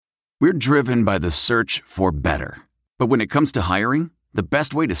We're driven by the search for better. But when it comes to hiring, the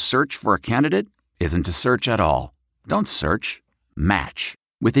best way to search for a candidate isn't to search at all. Don't search. Match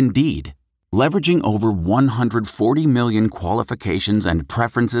with Indeed. Leveraging over 140 million qualifications and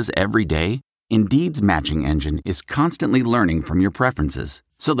preferences every day, Indeed's matching engine is constantly learning from your preferences.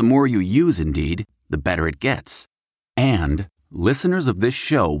 So the more you use Indeed, the better it gets. And listeners of this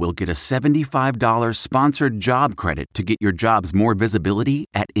show will get a $75 sponsored job credit to get your jobs more visibility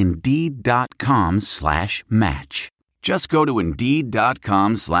at Indeed.com/match. Just go to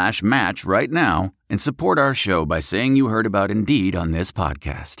Indeed.com/match right now and support our show by saying you heard about Indeed on this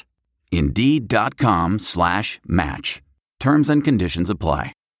podcast. Indeed.com/match. Terms and conditions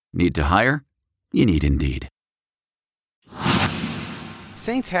apply. Need to hire? You need Indeed.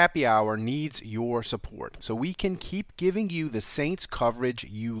 Saints Happy Hour needs your support so we can keep giving you the Saints coverage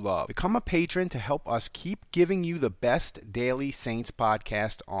you love. Become a patron to help us keep giving you the best daily Saints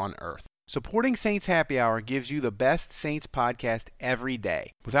podcast on earth. Supporting Saints Happy Hour gives you the best Saints podcast every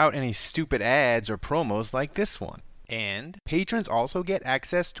day without any stupid ads or promos like this one. And patrons also get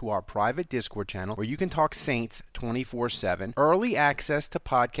access to our private Discord channel where you can talk Saints 24/7, early access to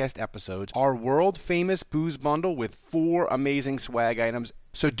podcast episodes, our world-famous booze bundle with 4 amazing swag items.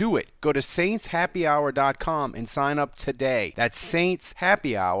 So do it. Go to saintshappyhour.com and sign up today. That's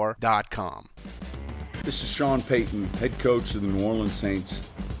saintshappyhour.com. This is Sean Payton, head coach of the New Orleans Saints.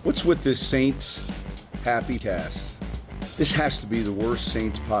 What's with this Saints Happy Cast? This has to be the worst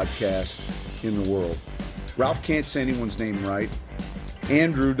Saints podcast in the world. Ralph can't say anyone's name right.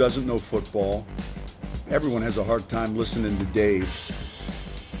 Andrew doesn't know football. Everyone has a hard time listening to Dave.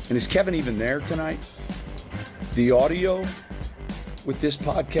 And is Kevin even there tonight? The audio with this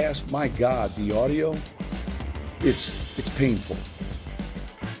podcast, my God, the audio, it's painful.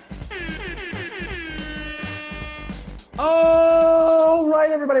 All right,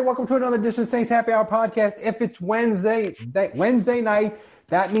 everybody, welcome to another edition of Saints Happy Hour podcast. If it's Wednesday night,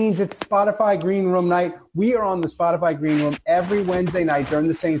 that means it's Spotify Green Room night. We are on the Spotify Green Room every Wednesday night during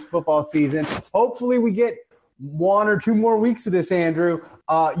the Saints football season. Hopefully we get 1 or 2 more weeks of this, Andrew.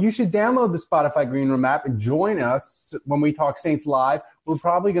 You should download the Spotify Green Room app and join us when we talk Saints live. We're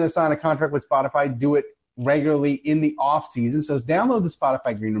probably going to sign a contract with Spotify, do it regularly in the off season. So download the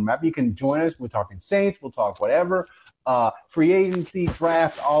Spotify Green Room app. You can join us. We're talking Saints. We'll talk whatever. Free agency,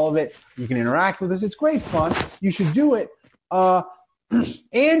 draft, all of it. You can interact with us. It's great fun. You should do it.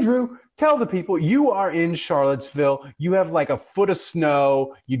 Andrew, tell the people, you are in Charlottesville. You have like a foot of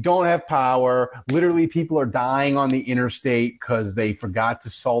snow. You don't have power. Literally, people are dying on the interstate because they forgot to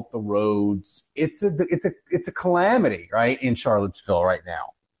salt the roads. It's a calamity, right, in Charlottesville right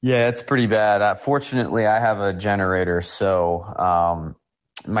now. Yeah, it's pretty bad. Fortunately, I have a generator, so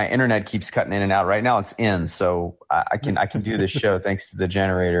my internet keeps cutting in and out. Right now, it's in, so I can do this show thanks to the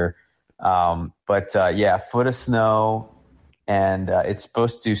generator. But foot of snow. And it's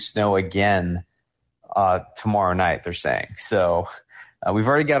supposed to snow again tomorrow night, they're saying. So we've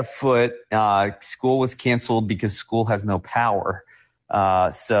already got a foot. School was canceled because school has no power.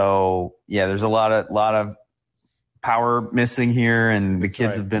 So there's a lot of power missing here, and the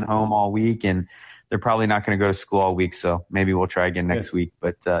kids have been home all week, and they're probably not going to go to school all week. So maybe we'll try again next week.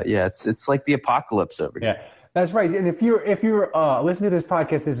 But it's like the apocalypse over here. Yeah, that's right. And if you're listening to this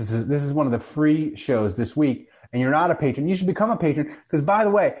podcast, this is one of the free shows this week, and you're not a patron, you should become a patron. Because, by the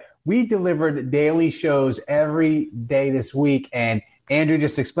way, we delivered daily shows every day this week, and Andrew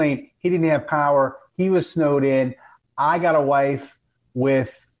just explained he didn't have power. He was snowed in. I got a wife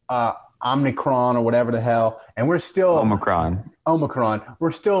with Omicron or whatever the hell, and we're still Omicron.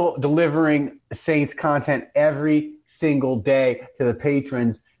 We're still delivering Saints content every single day to the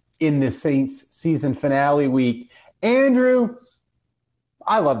patrons in the Saints season finale week. Andrew,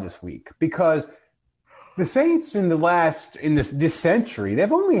 I love this week because the Saints in this century,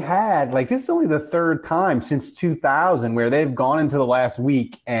 they've only had, this is only the third time since 2000 where they've gone into the last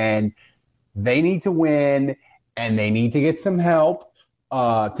week and they need to win and they need to get some help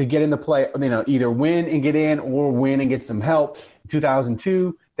to get in the play, either win and get in or win and get some help. In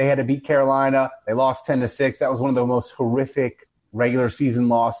 2002, they had to beat Carolina. They lost 10-6. That was one of the most horrific regular season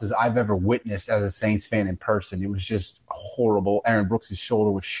losses I've ever witnessed as a Saints fan in person. It was just horrible. Aaron Brooks'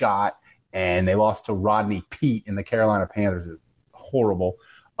 shoulder was shot, and they lost to Rodney Peete in the Carolina Panthers. It was horrible.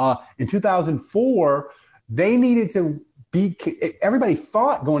 In 2004, they needed to beat – everybody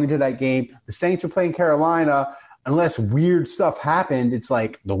thought going into that game the Saints were playing Carolina. Unless weird stuff happened, it's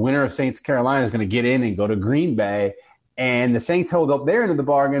like the winner of Saints Carolina is going to get in and go to Green Bay. And the Saints held up their end of the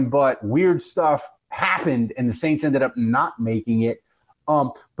bargain, but weird stuff happened, and the Saints ended up not making it.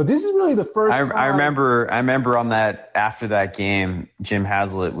 But this is really the first time. I remember on that, after that game, Jim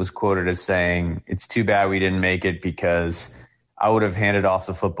Haslett was quoted as saying, "It's too bad we didn't make it because I would have handed off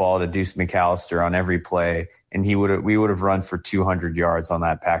the football to Deuce McAllister on every play, and we would have run for 200 yards on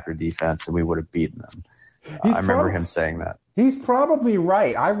that Packer defense, and we would have beaten them." I remember him saying that. He's probably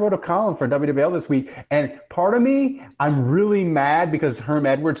right. I wrote a column for WWL this week, and part of me, I'm really mad because Herm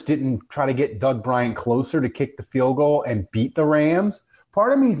Edwards didn't try to get Doug Bryant closer to kick the field goal and beat the Rams.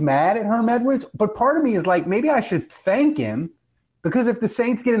 Part of me's mad at Herm Edwards, but part of me is like, maybe I should thank him, because if the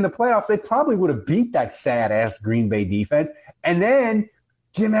Saints get in the playoffs, they probably would have beat that sad-ass Green Bay defense. And then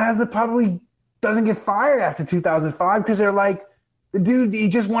Jim Haslett probably doesn't get fired after 2005 because they're like, the dude, he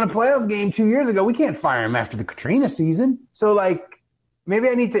just won a playoff game 2 years ago. We can't fire him after the Katrina season. So, like, maybe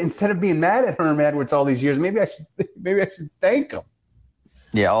I need to, instead of being mad at Herm Edwards all these years, maybe I should thank him.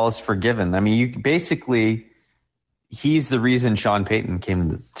 Yeah, all is forgiven. I mean, he's the reason Sean Payton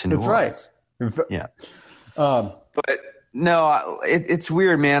came to New Orleans. That's right. Yeah. But no, it's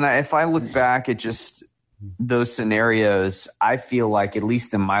weird, man. If I look back at just those scenarios, I feel like, at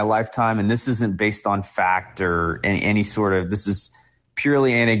least in my lifetime, and this isn't based on fact or any sort of, this is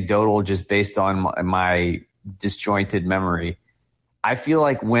purely anecdotal, just based on my disjointed memory. I feel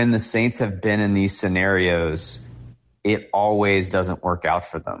like when the Saints have been in these scenarios, it always doesn't work out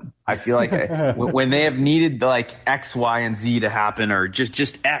for them. I feel like when they have needed like X, Y, and Z to happen, or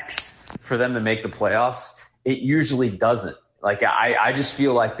just X for them to make the playoffs, it usually doesn't. Like, I just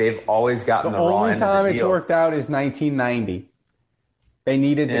feel like they've always gotten the raw end of the deal. The only time it's worked out is 1990. They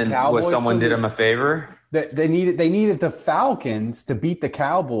needed the Cowboys. Someone did them a favor? They needed the Falcons to beat the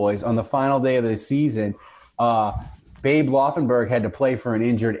Cowboys on the final day of the season. Babe Laufenberg had to play for an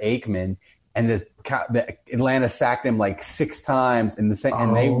injured Aikman, and the Atlanta sacked him like 6 times, and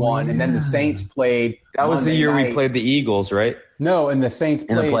they won. And then the Saints played. That was the year we played the Eagles, right? No, and the Saints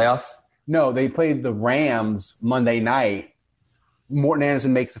played in the playoffs. No, they played the Rams Monday night. Morton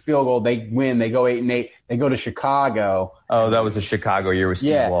Anderson makes a field goal. They win. They go 8-8. They go to Chicago. Oh, that was the Chicago year with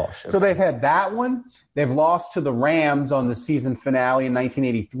Steve Walsh. So they've had that one. They've lost to the Rams on the season finale in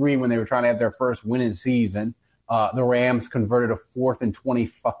 1983 when they were trying to have their first winning season. The Rams converted a 4th and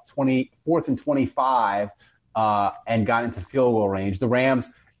 25 and got into field goal range. The Rams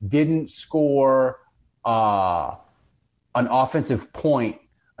didn't score an offensive point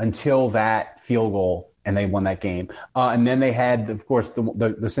until that field goal, and they won that game. And then they had, of course,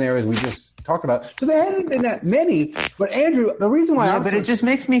 the scenarios we just talked about. So there hasn't been that many. But Andrew, the reason why it just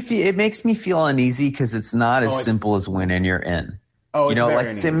makes me feel uneasy because it's not as simple as winning you're in. Oh, it's very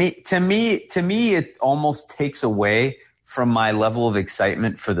like to me, it almost takes away from my level of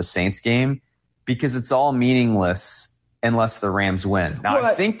excitement for the Saints game because it's all meaningless unless the Rams win. Now,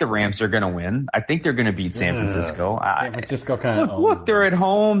 I think the Rams are going to win. I think they're going to beat San Francisco. San Francisco kind of look, they're at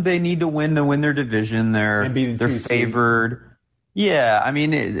home. They need to win their division. They're favored. Yeah, I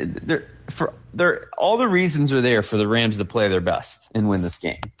mean, they're all the reasons are there for the Rams to play their best and win this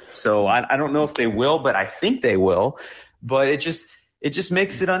game. So I don't know if they will, but I think they will. But it just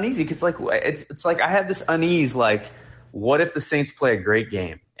makes it uneasy because it's like I had this unease, like, what if the Saints play a great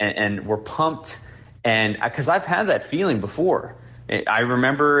game and we're pumped? And because I've had that feeling before. I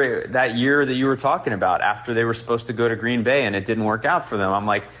remember that year that you were talking about after they were supposed to go to Green Bay and it didn't work out for them.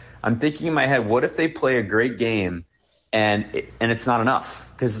 I'm thinking in my head, what if they play a great game and it's not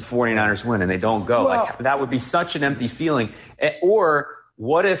enough because the 49ers win and they don't go? Like, that would be such an empty feeling. Or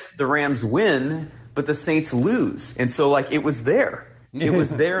what if the Rams win but the Saints lose? And so, like, it was there. It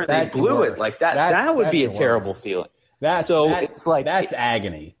was there and they blew it. Like, that would be a terrible feeling. That's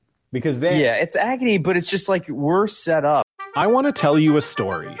agony. Because then, yeah, it's agony, but it's just like we're set up. I want to tell you a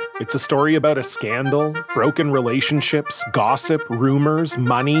story. It's a story about a scandal, broken relationships, gossip, rumors,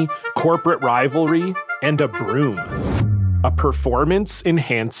 money, corporate rivalry, and a broom. A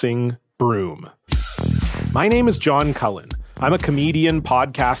performance-enhancing broom. My name is John Cullen. I'm a comedian,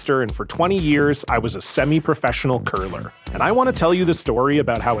 podcaster, and for 20 years, I was a semi-professional curler. And I want to tell you the story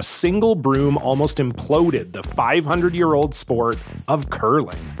about how a single broom almost imploded the 500-year-old sport of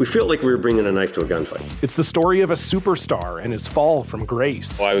curling. We felt like we were bringing a knife to a gunfight. It's the story of a superstar and his fall from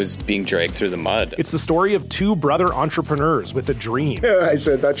grace. Well, I was being dragged through the mud. It's the story of 2 brother entrepreneurs with a dream. Yeah, I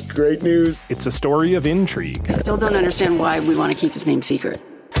said, that's great news. It's a story of intrigue. I still don't understand why we want to keep his name secret.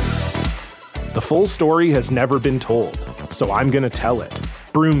 The full story has never been told, so I'm going to tell it.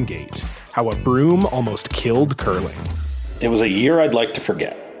 Broomgate, how a broom almost killed curling. It was a year I'd like to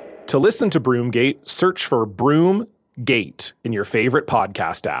forget. To listen to Broomgate, search for Broomgate in your favorite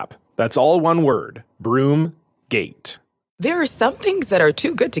podcast app. That's all one word, Broomgate. There are some things that are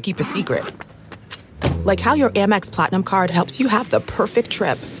too good to keep a secret. Like how your Amex Platinum card helps you have the perfect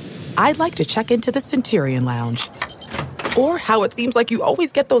trip. I'd like to check into the Centurion Lounge. Or how it seems like you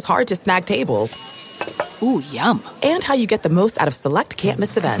always get those hard-to-snag tables. Ooh, yum. And how you get the most out of select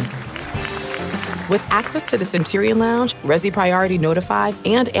can't-miss events. With access to the Centurion Lounge, Resi Priority Notified,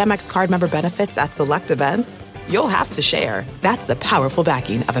 and Amex card member benefits at select events, you'll have to share. That's the powerful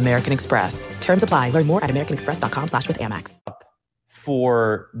backing of American Express. Terms apply. Learn more at americanexpress.com/withAmex.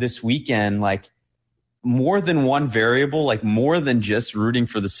 For this weekend, like more than one variable, like more than just rooting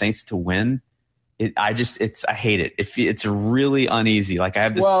for the Saints to win. I hate it. It's really uneasy. Like I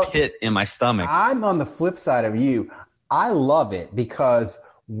have this pit in my stomach. I'm on the flip side of you. I love it because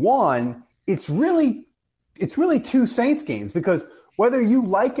one, it's really two Saints games because whether you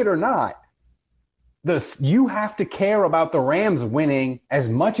like it or not, you have to care about the Rams winning as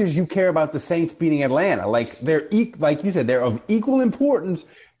much as you care about the Saints beating Atlanta. Like like you said, they're of equal importance.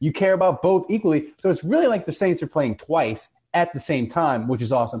 You care about both equally. So it's really like the Saints are playing twice at the same time, which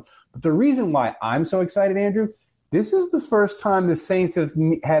is awesome. But the reason why I'm so excited, Andrew, this is the first time the Saints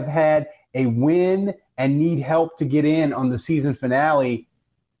have had a win and need help to get in on the season finale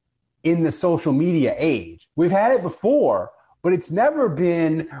in the social media age. We've had it before, but it's never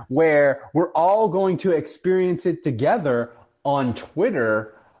been where we're all going to experience it together on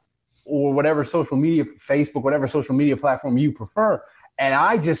Twitter or whatever social media, Facebook, whatever social media platform you prefer. And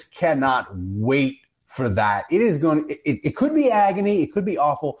I just cannot wait for that. It could be agony, it could be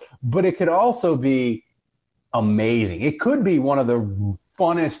awful, but it could also be amazing. It could be one of the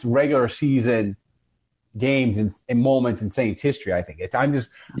funnest regular season games and moments in Saints history, I think. I'm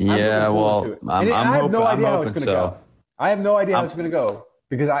hoping how it's going to go. I have no idea how it's going to go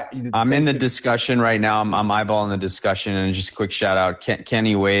because I'm in the discussion right now. I'm eyeballing the discussion, and just a quick shout out,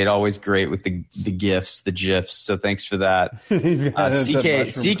 Kenny Wade, always great with the GIFs, the GIFs. So thanks for that.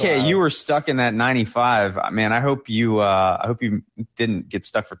 CK, you were stuck in that 95. Man, I hope you didn't get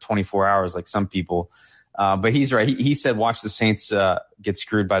stuck for 24 hours like some people. But he's right. He said, watch the Saints get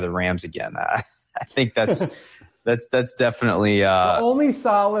screwed by the Rams again. I think that's definitely the only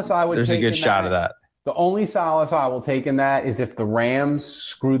solace I would. There's a good shot of that. The only solace I will take in that is if the Rams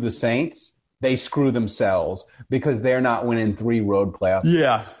screw the Saints, they screw themselves because they're not winning 3 road playoffs.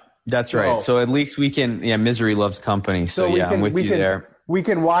 Yeah, that's right. So at least we can, misery loves company. So I'm with you there. We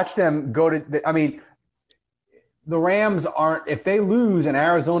can watch them go to, the Rams aren't, if they lose and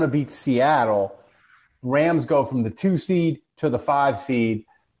Arizona beats Seattle, Rams go from the 2 seed to the 5 seed.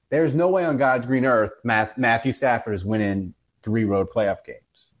 There's no way on God's green earth Matthew Stafford is winning 3 road playoff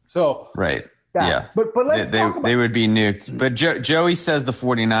games. So. Right. Yeah, but let's talk about they would be nuked. But Joey says the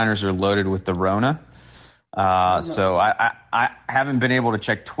 49ers are loaded with the Rona. So I haven't been able to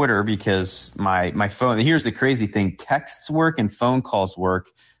check Twitter because my phone. Here's the crazy thing: texts work and phone calls work,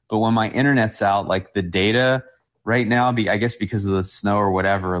 but when my internet's out, like the data right now, I guess because of the snow or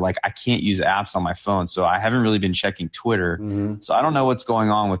whatever, like I can't use apps on my phone, so I haven't really been checking Twitter. Mm-hmm. So I don't know what's going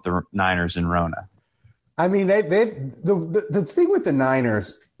on with the Niners and Rona. I mean, the thing with the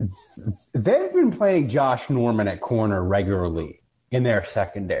Niners. They've been playing Josh Norman at corner regularly in their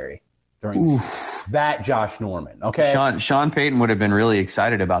secondary during that Josh Norman. Okay. Sean Payton would have been really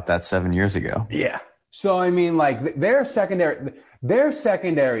excited about that 7 years ago. Yeah. So, I mean, like their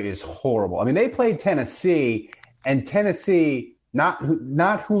secondary is horrible. I mean, they played Tennessee and Tennessee, not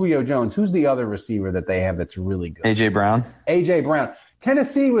Julio Jones. Who's the other receiver that they have that's really good? A.J. Brown.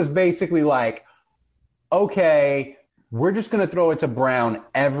 Tennessee was basically like, okay, we're just going to throw it to Brown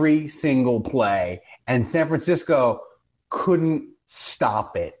every single play. And San Francisco couldn't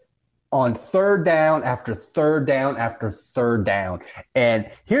stop it on third down after third down after third down.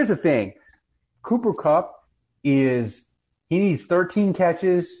 And here's the thing. Cooper Kupp he needs 13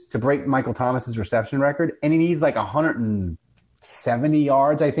 catches to break Michael Thomas's reception record. And he needs like 170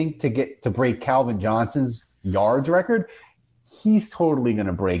 yards, I think, to break Calvin Johnson's yards record. He's totally going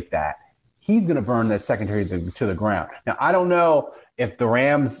to break that. He's going to burn that secondary to the ground. Now, I don't know if the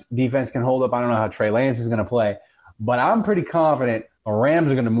Rams defense can hold up. I don't know how Trey Lance is going to play. But I'm pretty confident the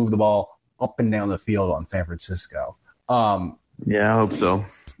Rams are going to move the ball up and down the field on San Francisco. Yeah, I hope so.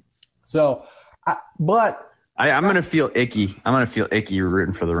 I'm going to feel icky. I'm going to feel icky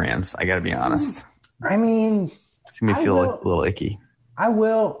rooting for the Rams. I got to be honest. I mean, it's going to feel a little icky. I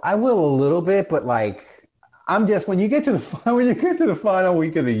will a little bit, but like, I'm just when you get to the final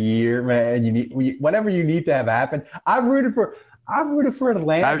week of the year, man, whatever you need to have happen. I've rooted for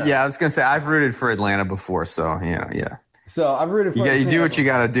Atlanta. I was gonna say I've rooted for Atlanta before, so yeah. So I've rooted for. You do what you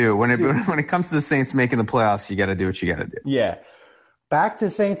gotta do when it comes to the Saints making the playoffs. You gotta do what you gotta do. Yeah. Back to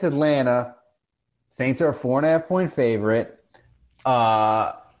Saints Atlanta. Saints are a 4.5 point favorite.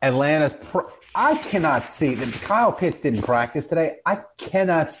 Atlanta's I cannot see that Kyle Pitts didn't practice today. I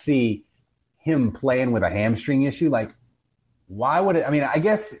cannot see him playing with a hamstring issue. Like, why would it? I mean, I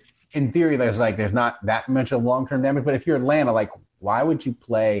guess in theory there's not that much of long-term damage, but if you're Atlanta, like, why would you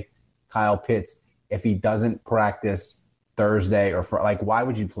play Kyle Pitts if he doesn't practice Thursday why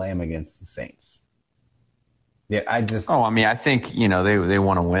would you play him against the Saints? Yeah, I think, they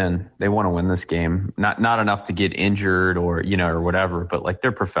want to win. They want to win this game. Not enough to get injured or whatever, but like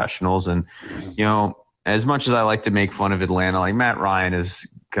they're professionals. And, as much as I like to make fun of Atlanta, like Matt Ryan is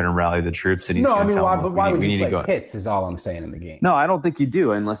going to rally the troops and he's going to tell them, why would you play Pitts is all I'm saying in the game. No, I don't think you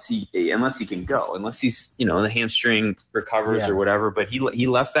do unless he can go, unless he's, the hamstring recovers or whatever. But he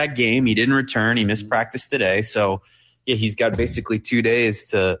left that game. He didn't return. He missed practice today. So yeah, he's got basically 2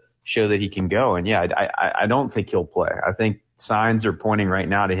 days to show that he can go. And yeah, I don't think he'll play. I think signs are pointing right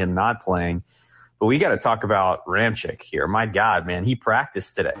now to him not playing. But we got to talk about Ramczyk here. My God, man, he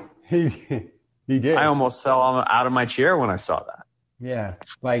practiced today. He did. I almost fell out of my chair when I saw that. Yeah,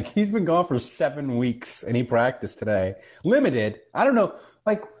 like he's been gone for 7 weeks and he practiced today. Limited. I don't know.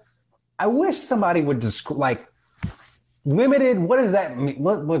 Like, I wish somebody would limited. What does that mean?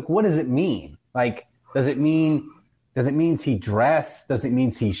 What does it mean? Like, does it mean he dressed? Does it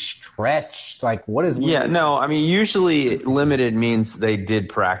mean he stretched? Like, what is limited? Yeah, no, I mean, usually limited means they did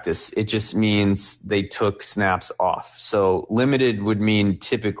practice. It just means they took snaps off. So limited would mean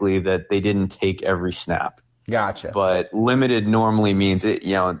typically that they didn't take every snap. Gotcha. But limited normally means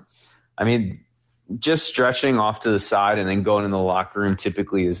just stretching off to the side and then going in the locker room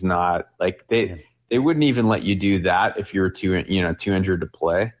typically is not like they wouldn't even let you do that if you were too injured to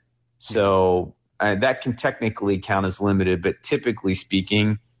play. So that can technically count as limited, but typically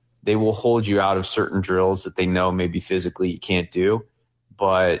speaking, they will hold you out of certain drills that they know maybe physically you can't do,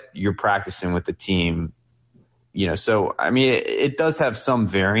 but you're practicing with the team, So, I mean, it does have some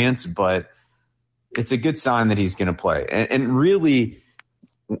variance, but it's a good sign that he's going to play. And really,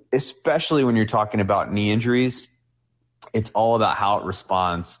 especially when you're talking about knee injuries, it's all about how it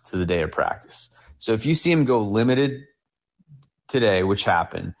responds to the day of practice. So if you see him go limited today, which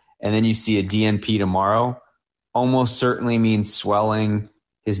happened, and then you see a DNP tomorrow, almost certainly means swelling.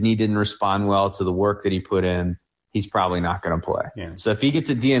 His knee didn't respond well to the work that he put in. He's probably not going to play. Yeah. So if he gets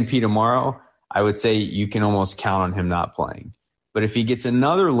a DNP tomorrow, I would say you can almost count on him not playing. But if he gets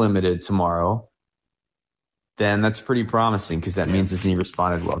another limited tomorrow, then that's pretty promising because that means his knee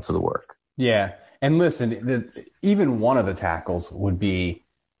responded well to the work. Yeah. And listen, even one of the tackles would be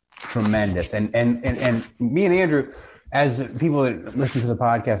tremendous. And me and Andrew, as people that listen to the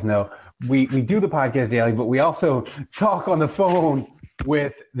podcast know, we do the podcast daily, but we also talk on the phone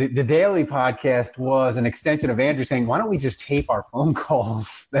with the daily podcast was an extension of Andrew saying, why don't we just tape our phone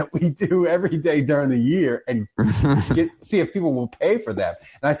calls that we do every day during the year and see if people will pay for them.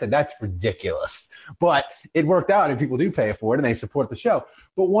 And I said, that's ridiculous. But it worked out and people do pay for it and they support the show.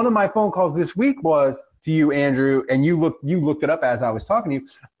 But one of my phone calls this week was to you, Andrew, and you looked it up as I was talking to you,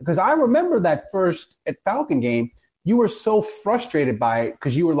 because I remember that first at Falcon game, you were so frustrated by it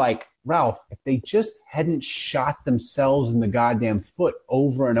because you were like, Ralph, if they just hadn't shot themselves in the goddamn foot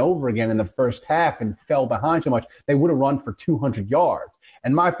over and over again in the first half and fell behind so much, they would have run for 200 yards.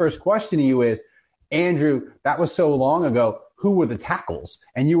 And my first question to you is, Andrew, that was so long ago. Who were the tackles?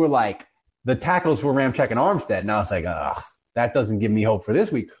 And you were like, the tackles were Ramczyk and Armstead. And I was like, that doesn't give me hope for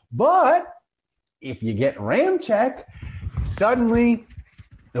this week. But if you get Ramczyk, suddenly,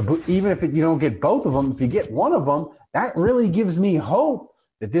 even if you don't get both of them, if you get one of them, that really gives me hope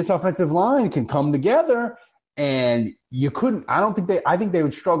that this offensive line can come together. And I think they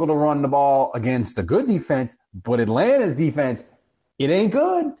would struggle to run the ball against a good defense, but Atlanta's defense, it ain't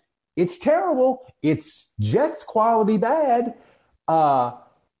good. It's terrible. It's Jets quality bad.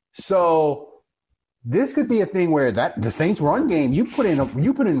 So this could be a thing where the Saints run game, you put in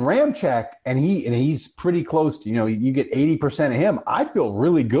Ramczyk and he's pretty close to, you get 80% of him. I feel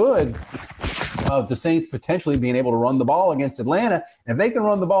really good of the Saints potentially being able to run the ball against Atlanta. And if they can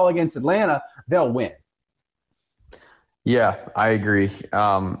run the ball against Atlanta, they'll win. Yeah, I agree.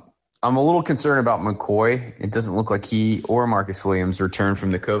 I'm a little concerned about McCoy. It doesn't look like he or Marcus Williams returned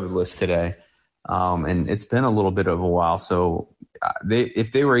from the COVID list today. And it's been a little bit of a while. So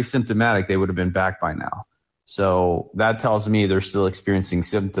if they were asymptomatic, they would have been back by now. So that tells me they're still experiencing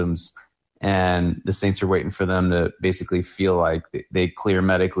symptoms, and the Saints are waiting for them to basically feel like they clear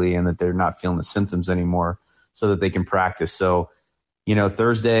medically and that they're not feeling the symptoms anymore so that they can practice. So,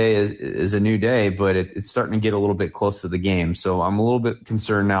 Thursday is a new day, but it's starting to get a little bit close to the game. So I'm a little bit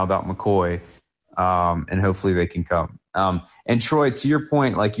concerned now about McCoy, and hopefully they can come. And Troy, to your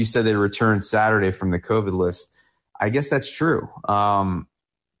point, like you said, they returned Saturday from the COVID list. I guess that's true.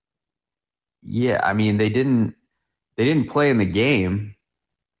 Yeah, I mean, they didn't play in the game,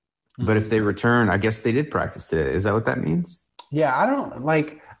 but if they return, I guess they did practice today. Is that what that means? Yeah,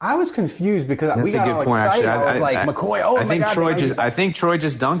 I was confused because that's we got a good all point. excited. Actually, I was like, McCoy, oh I my think God. I think Troy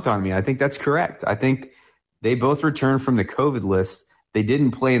just dunked on me. I think that's correct. I think they both returned from the COVID list. They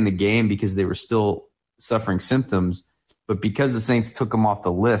didn't play in the game because they were still suffering symptoms, but because the Saints took them off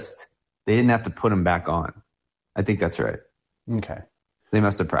the list, they didn't have to put them back on. I think that's right. Okay. They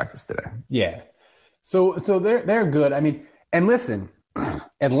must have practiced today. Yeah. So they're good. I mean, and listen,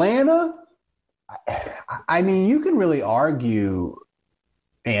 Atlanta, I mean, you can really argue,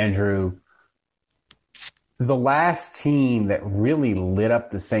 Andrew, the last team that really lit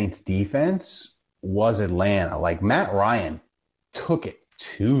up the Saints defense was Atlanta. Like, Matt Ryan took it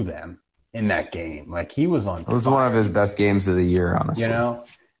to them in that game. Like, he was on fire. It was one of his best games of the year, honestly. You know?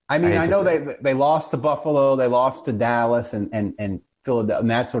 I mean, I know they lost to Buffalo, they lost to Dallas and Philadelphia and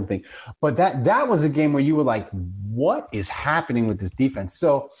that sort of thing. But that was a game where you were like, what is happening with this defense?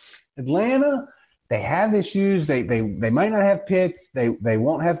 So Atlanta, they have issues. They might not have Pitts. They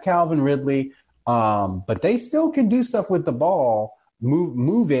won't have Calvin Ridley. But they still can do stuff with the ball,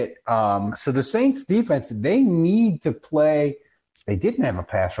 move it. So the Saints defense, they need to play. They didn't have a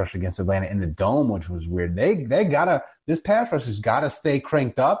pass rush against Atlanta in the dome, which was weird. This pass rush has got to stay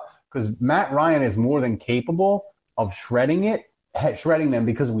cranked up because Matt Ryan is more than capable of shredding them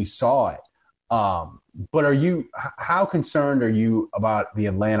because we saw it. But how concerned are you about the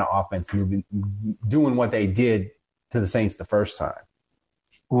Atlanta offense doing what they did to the Saints the first time?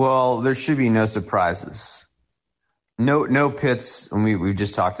 Well, there should be no surprises. No Pitts, and we've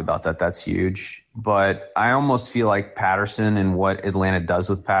just talked about that. That's huge. But I almost feel like Patterson and what Atlanta does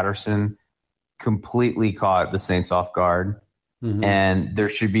with Patterson completely caught the Saints off guard. Mm-hmm. And there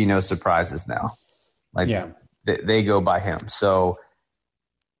should be no surprises now. They go by him. So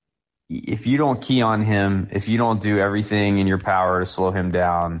if you don't key on him, if you don't do everything in your power to slow him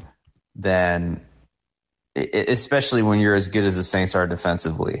down, then especially when you're as good as the Saints are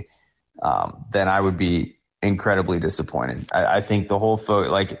defensively, then I would be incredibly disappointed. I think the whole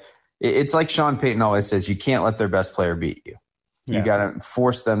it's like Sean Payton always says, you can't let their best player beat you. You got to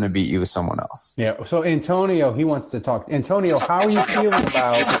force them to beat you with someone else. Yeah. So Antonio, he wants to talk. Antonio, how are you feeling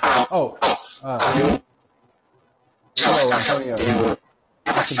about? Hello, Antonio.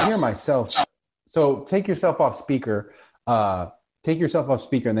 I can hear myself. So take yourself off speaker. And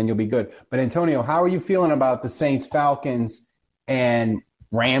then you'll be good. But Antonio, how are you feeling about the Saints, Falcons, and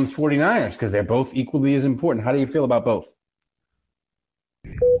Rams, 49ers? Because they're both equally as important. How do you feel about both?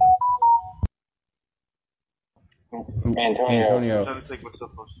 Antonio. I have to take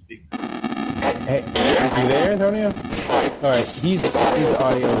myself off speaker. Hey, you there, Antonio? All right, his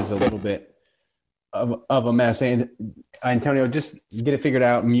audio is a little bit of a mess. And Antonio, just get it figured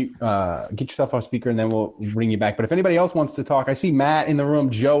out. Mute, get yourself off speaker, and then we'll bring you back. But if anybody else wants to talk, I see Matt in the room,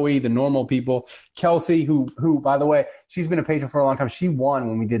 Joey, the normal people, Kelsey, who by the way, she's been a patron for a long time. She won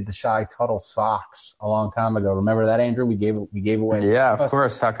when we did the Shy Tuttle socks a long time ago. Remember that, Andrew? We gave away. Yeah, of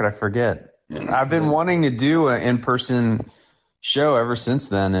course. How could I forget? I've been wanting to do an in-person show ever since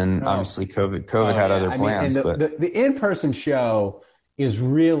then, and obviously COVID had other plans. And the in-person show is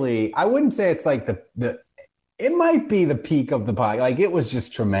really, I wouldn't say it's like it might be the peak of the pod. Like, it was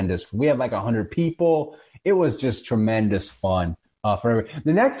just tremendous. We had like 100 people. It was just tremendous fun for everybody.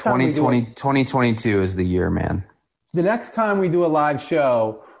 The next time 2022 is the year, man. The next time we do a live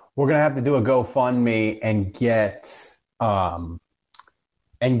show, we're gonna have to do a GoFundMe and get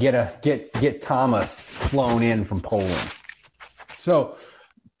Thomas flown in from Poland. So,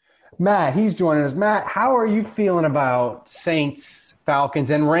 Matt, he's joining us. Matt, how are you feeling about Saints,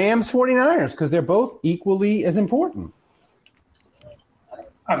 Falcons, and Rams 49ers? Because they're both equally as important.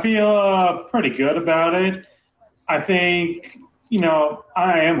 I feel pretty good about it. I think,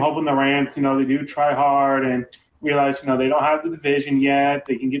 I am hoping the Rams, they do try hard and realize, they don't have the division yet.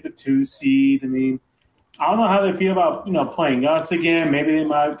 They can get the 2 seed. I mean, I don't know how they feel about, playing us again. Maybe they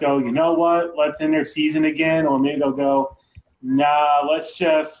might go, you know what, let's end their season again. Or maybe they'll go, nah, let's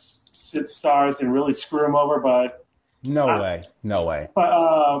just sit stars and really screw them over. But no way. But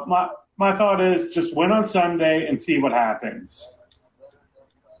my thought is just win on Sunday and see what happens.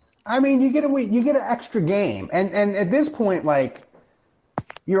 I mean, you get an extra game, and at this point, like,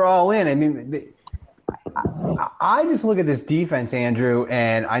 you're all in. I mean, I just look at this defense, Andrew,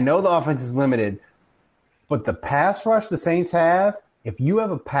 and I know the offense is limited, but the pass rush the Saints have, if you have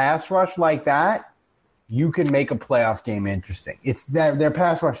a pass rush like that, you can make a playoff game interesting. It's their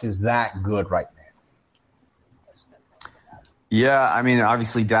pass rush is that good right now. Yeah, I mean,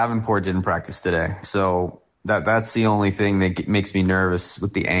 obviously Davenport didn't practice today, so That's the only thing that makes me nervous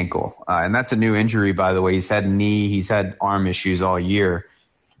with the ankle. And that's a new injury, by the way. He's had he's had arm issues all year,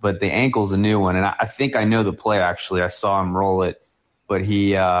 but the ankle's a new one. And I think I know the play, actually. I saw him roll it, but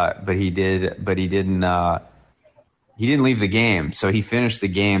he didn't leave the game. So he finished the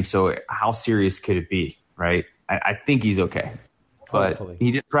game. So how serious could it be, right? I think he's okay. But hopefully.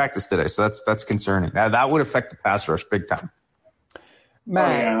 He did practice today, so that's concerning. That would affect the pass rush big time.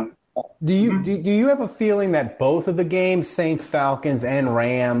 Matt, do you have a feeling that both of the games, Saints, Falcons, and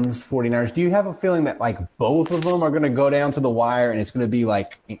Rams, 49ers, do you have a feeling that like both of them are going to go down to the wire and it's going to be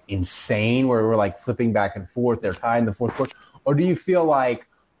like insane where we're like flipping back and forth, they're tied in the fourth quarter? Or do you feel like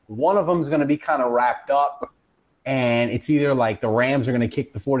one of them is going to be kind of wrapped up and it's either like the Rams are going to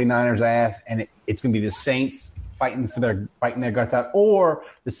kick the 49ers ass and it's going to be the Saints fighting their guts out, or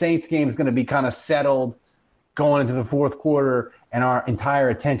the Saints game is going to be kind of settled going into the fourth quarter and our entire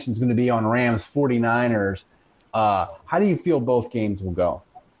attention is going to be on Rams 49ers. How do you feel both games will go?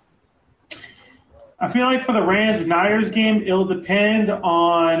 I feel like for the Rams-Niners game, it'll depend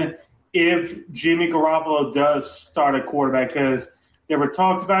on if Jimmy Garoppolo does start a quarterback, because there were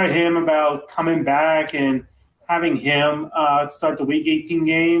talks about coming back and having him start the Week 18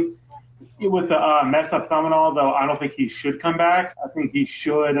 game with the messed up thumb and all, though I don't think he should come back. I think he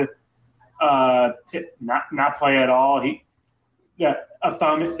should not play at all.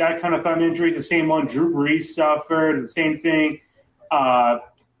 That kind of thumb injury is the same one Drew Brees suffered, the same thing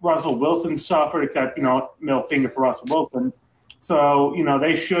Russell Wilson suffered, except, middle finger for Russell Wilson. So,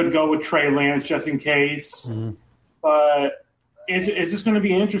 they should go with Trey Lance just in case. Mm-hmm. But it's just going to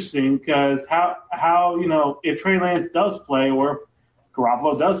be interesting because how if Trey Lance does play or if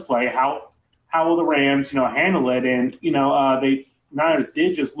Garoppolo does play, how will the Rams, handle it? And, the Niners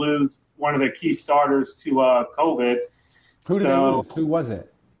did just lose one of their key starters to COVID. Who did they lose? Who was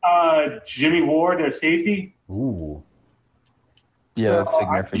it? Jimmy Ward, their safety. Ooh. Yeah, that's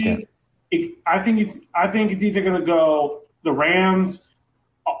significant. I think it's either going to go the Rams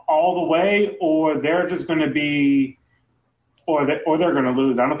all the way, or they're just going to be, or they're going to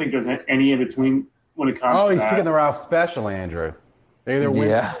lose. I don't think there's any in between when it comes. Oh, to he's that. picking the Ralph Special, Andrew. They either win.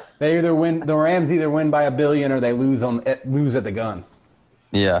 Yeah. They either win. The Rams either win by $1 billion or they lose at the gun.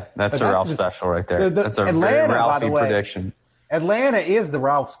 Yeah, that's a Ralph Special right there. That's a very Ralphie prediction. Atlanta is the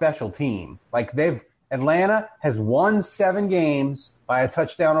Ralph Special team. Like Atlanta has won 7 games by a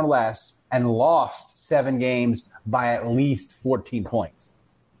touchdown or less and lost 7 games by at least 14 points.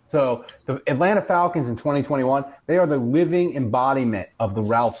 So the Atlanta Falcons in 2021, they are the living embodiment of the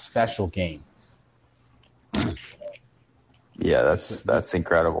Ralph Special game. Yeah, that's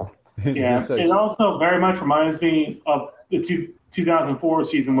incredible. Yeah, it also very much reminds me of the 2004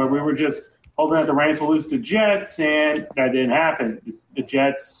 season where we were just hoping that the Rams will lose to Jets, and that didn't happen. The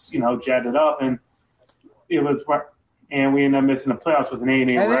Jets, jetted up, and we ended up missing the playoffs with an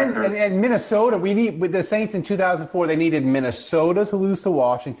 8-8 record. And Minnesota, with the Saints in 2004, they needed Minnesota to lose to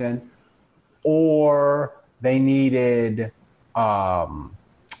Washington, or they needed the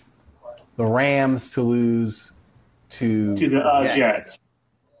Rams to lose to the Jets.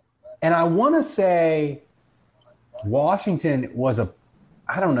 And I want to say Washington was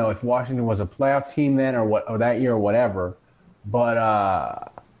I don't know if Washington was a playoff team then or that year or whatever,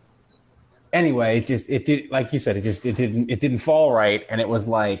 but anyway, it did, like you said, it didn't fall right, and it was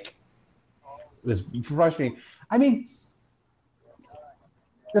frustrating. I mean,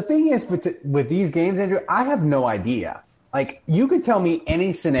 the thing is with these games, Andrew, I have no idea. Like, you could tell me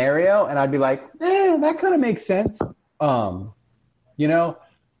any scenario, and I'd be like, that kind of makes sense.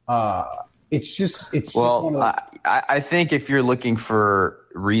 It's just one of those. I think if you're looking for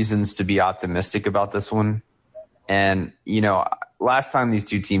reasons to be optimistic about this one, and last time these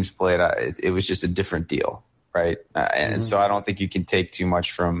two teams played, it was just a different deal, right? And so I don't think you can take too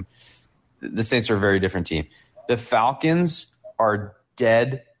much from the Saints. Are a very different team. The Falcons are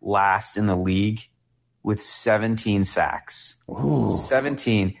dead last in the league with 17 sacks. Ooh.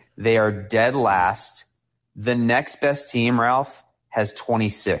 17. They are dead last. The next best team, Ralph, has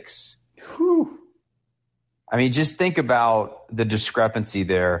 26. Whew. I mean, just think about the discrepancy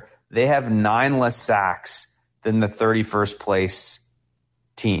there. They have 9 less sacks than the 31st place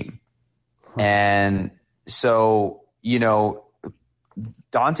team. And so,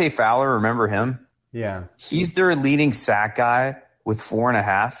 Dante Fowler, remember him? Yeah. He's their leading sack guy with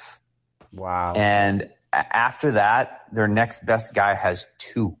 4.5. Wow. And after that, their next best guy has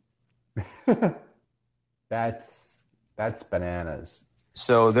 2. That's bananas.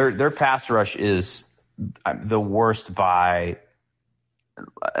 So their pass rush is the worst by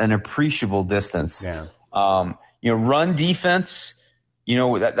an appreciable distance. Yeah. Run defense,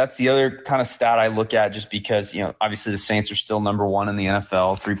 that's the other kind of stat I look at, just because, obviously the Saints are still number one in the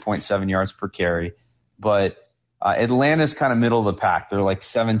NFL, 3.7 yards per carry. But Atlanta's kind of middle of the pack. They're like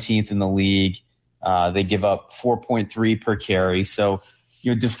 17th in the league. They give up 4.3 per carry. So,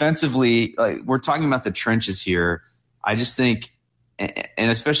 defensively, we're talking about the trenches here. I just think, and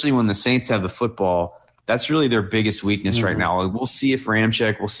especially when the Saints have the football, that's really their biggest weakness right now. We'll see if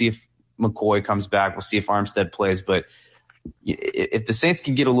Ramczyk, we'll see if McCoy comes back, we'll see if Armstead plays. But if the Saints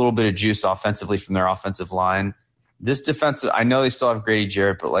can get a little bit of juice offensively from their offensive line, this defensive, I know they still have Grady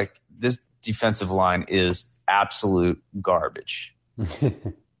Jarrett, but this defensive line is absolute garbage.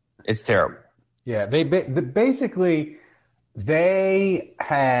 It's terrible. Yeah, they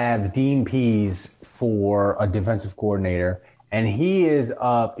have Dean Pease for a defensive coordinator, and he's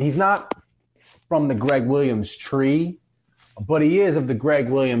not from the Greg Williams tree, but he is of the Greg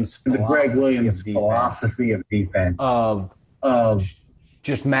Williams philosophy of defense of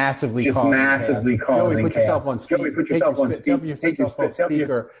just massively causing Joey, put yourself on speaker. Take yourself off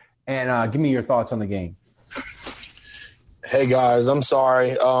speaker and give me your thoughts on the game. Hey guys, I'm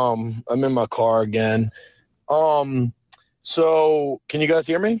sorry. I'm in my car again. So can you guys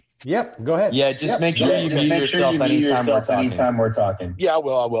hear me? Yep, go ahead. Yeah, just make sure you mute yourself anytime we're talking. Yeah, I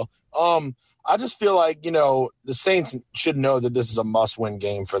will. I just feel like, the Saints should know that this is a must-win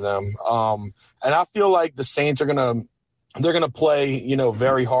game for them. And I feel like the Saints are going to play,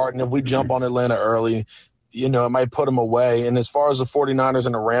 very hard. And if we jump on Atlanta early, it might put them away. And as far as the 49ers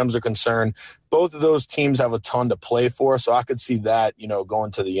and the Rams are concerned, both of those teams have a ton to play for. So I could see that,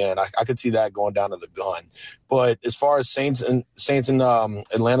 going to the end. I could see that going down to the gun. But as far as Saints and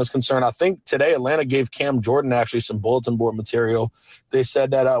Atlanta's concerned, I think today Atlanta gave Cam Jordan actually some bulletin board material. They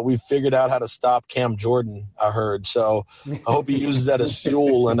said that we figured out how to stop Cam Jordan, I heard. So I hope he uses that as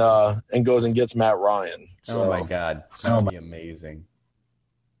fuel and goes and gets Matt Ryan. So. Oh, my God. That would be amazing.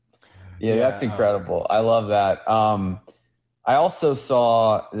 Yeah, that's incredible. I love that. I also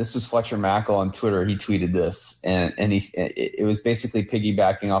saw, this was Fletcher Mackel on Twitter. He tweeted this, and it was basically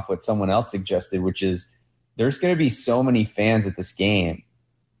piggybacking off what someone else suggested, which is there's going to be so many fans at this game,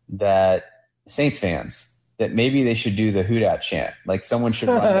 that Saints fans, that maybe they should do the Who Dat chant. Like someone should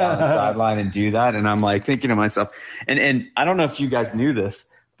run down the sideline and do that. And I'm thinking to myself, and I don't know if you guys knew this,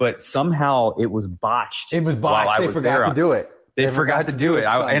 but somehow it was botched. They forgot to do it. They forgot to do it.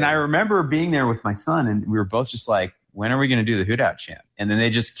 And I remember being there with my son, and we were both just like, when are we going to do the Who Dat chant? And then they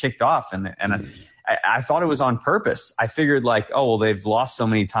just kicked off. And I thought it was on purpose. I figured they've lost so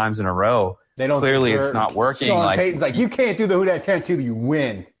many times in a row. Clearly it's not working. Sean Payton's like, you can't do the Who Dat chant till you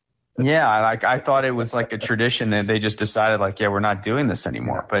win. Yeah, I thought it was like a tradition that they just decided we're not doing this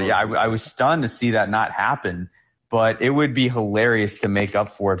anymore. But yeah, I was stunned to see that not happen. But it would be hilarious to make up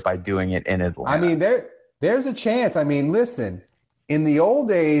for it by doing it in Atlanta. I mean, there's a chance. I mean, listen, in the old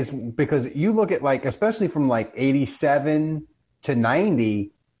days, because you look at especially from 87 to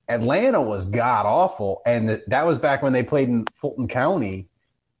 90, Atlanta was god awful. And that was back when they played in Fulton County,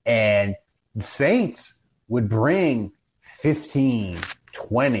 and the Saints would bring 15,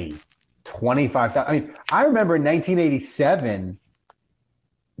 20, 25,000. I mean, I remember in 1987,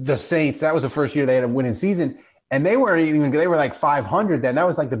 the Saints, that was the first year they had a winning season. And they were like 500 then. That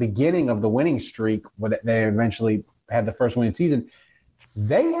was the beginning of the winning streak where they eventually had the first winning season.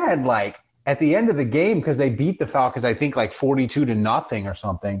 They had at the end of the game, because they beat the Falcons, I think 42-0 or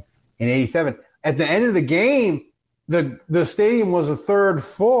something in 87. At the end of the game, the stadium was a third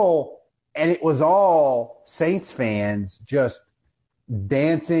full, and it was all Saints fans just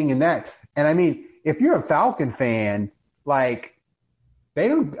dancing and that. And I mean, if you're a Falcon fan, why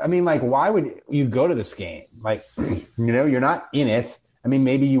would you go to this game? You're not in it. I mean,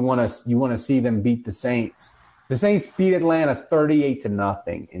 maybe you want to see them beat the Saints. The Saints beat Atlanta 38-0 in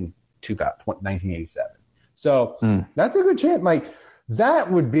 1987. So that's a good chant.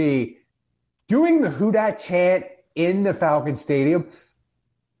 That would be doing the Who Dat chant in the Falcon Stadium.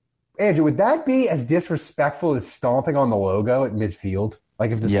 Andrew, would that be as disrespectful as stomping on the logo at midfield?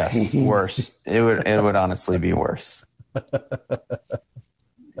 Yes, worse. It would honestly be worse.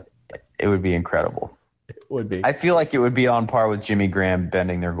 It would be incredible. It would be. I feel like it would be on par with Jimmy Graham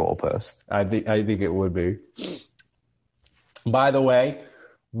bending their goalpost. I think it would be. By the way,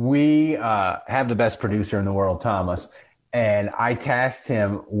 we have the best producer in the world, Thomas, and I tasked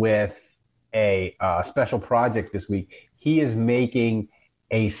him with a special project this week. He is making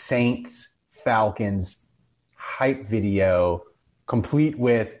a Saints-Falcons hype video complete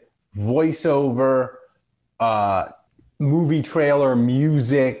with voiceover, movie trailer,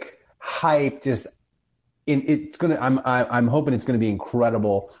 music, hype. I'm hoping it's gonna be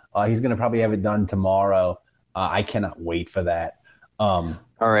incredible. He's gonna probably have it done tomorrow. I cannot wait for that. All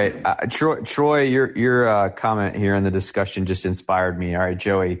right, Troy, your comment here in the discussion just inspired me. All right,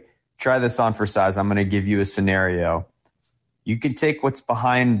 Joey, try this on for size. I'm going to give you a scenario. You could take what's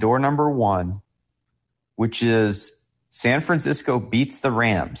behind door number 1, which is San Francisco beats the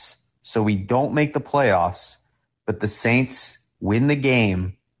Rams, so we don't make the playoffs, but the Saints win the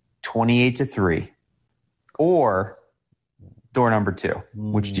game 28-3. Or door number 2,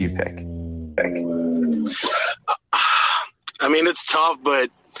 which do you pick? I mean, it's tough,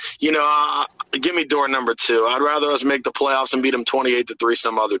 but, give me door number 2. I'd rather us make the playoffs and beat them 28-3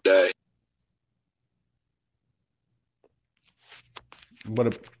 some other day.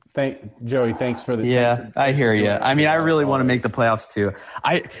 Joey, thanks for the I hear you. I mean, I really want to make the playoffs too.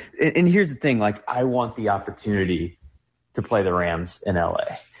 And here's the thing, I want the opportunity to play the Rams in LA.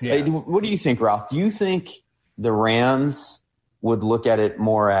 Yeah. What do you think, Ralph? Do you think the Rams would look at it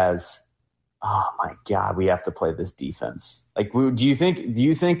more as, oh my God, we have to play this defense? Do you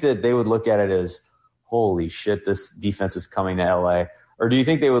think that they would look at it as, holy shit, this defense is coming to LA? Or do you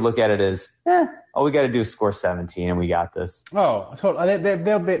think they would look at it as, all we got to do is score 17 and we got this? Oh, totally.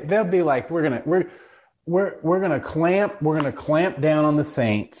 They'll be like, we're gonna clamp down on the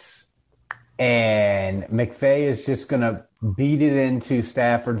Saints, and McVay is just gonna beat it into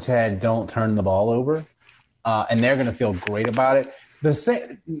Stafford's head. Don't turn the ball over, and they're gonna feel great about it.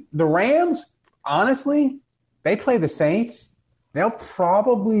 The Rams, honestly, they play the Saints. They'll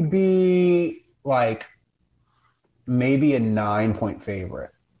probably be like maybe a 9-point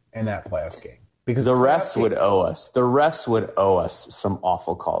favorite in that playoff game. Because the refs would owe us. The refs would owe us some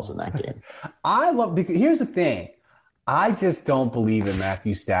awful calls in that game. Because here's the thing. I just don't believe in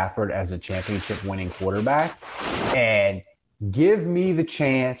Matthew Stafford as a championship-winning quarterback. And give me the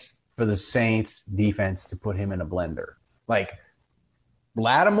chance for the Saints defense to put him in a blender. Like,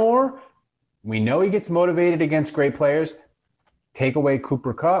 Lattimore, we know he gets motivated against great players. Take away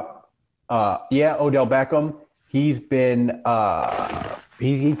Cooper Kupp. Odell Beckham. He's been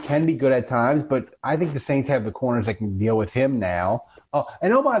he can be good at times, but I think the Saints have the corners that can deal with him now.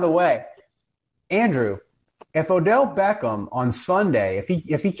 By the way, Andrew, if Odell Beckham on Sunday, if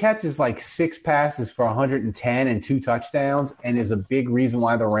he catches like 6 passes for 110 and 2 touchdowns and is a big reason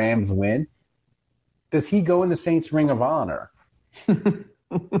why the Rams win, does he go in the Saints Ring of Honor?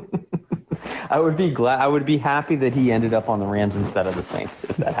 I would be glad. I would be happy that he ended up on the Rams instead of the Saints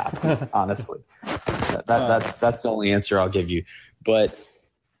if that happened. Honestly, that's the only answer I'll give you. But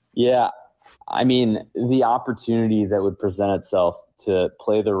yeah, I mean, the opportunity that would present itself to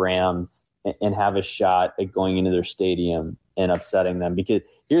play the Rams and have a shot at going into their stadium and upsetting them. Because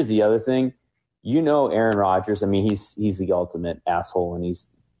here's the other thing, Aaron Rodgers. I mean, he's the ultimate asshole and he's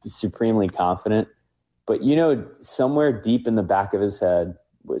supremely confident. But somewhere deep in the back of his head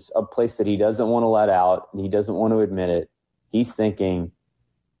was a place that he doesn't want to let out, and he doesn't want to admit it. He's thinking,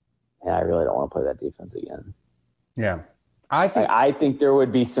 I really don't want to play that defense again. Yeah. I think there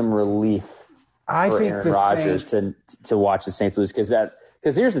would be some relief for Aaron Rodgers to watch the Saints lose, because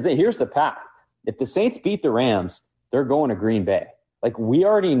here's the thing. Here's the path. If the Saints beat the Rams, they're going to Green Bay. Like, we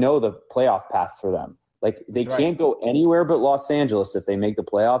already know the playoff path for them. Like, they can't go anywhere but Los Angeles if they make the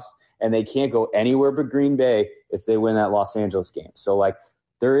playoffs, and they can't go anywhere but Green Bay if they win that Los Angeles game. So, like,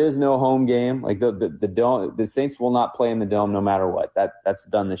 there is no home game. Like, the dome, the Saints will not play in the dome no matter what. That's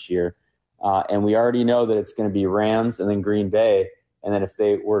done this year. And we already know that it's going to be Rams and then Green Bay. And then if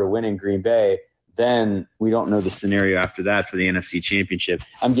they were to win in Green Bay, then we don't know the scenario after that for the NFC Championship.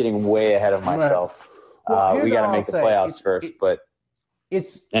 I'm getting way ahead of myself. Well, we got to make the playoffs first. But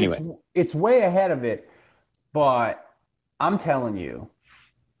anyway. It's way ahead of it. But I'm telling you,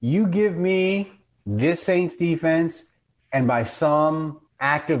 you give me this Saints defense, and by some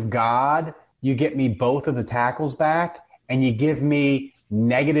act of God, you get me both of the tackles back, and you give me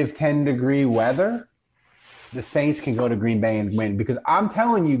negative 10-degree weather, the Saints can go to Green Bay and win. Because I'm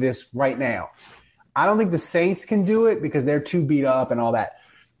telling you this right now. I don't think the Saints can do it because they're too beat up and all that.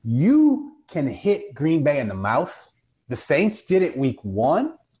 You can hit Green Bay in the mouth. The Saints did it week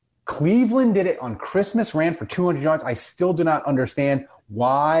 1. Cleveland did it on Christmas, ran for 200 yards. I still do not understand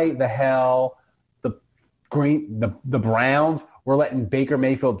why the hell the Browns were letting Baker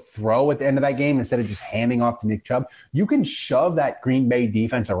Mayfield throw at the end of that game instead of just handing off to Nick Chubb. You can shove that Green Bay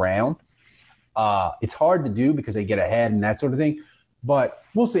defense around. It's hard to do because they get ahead and that sort of thing. But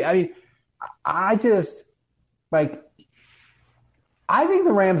we'll see. I mean, I think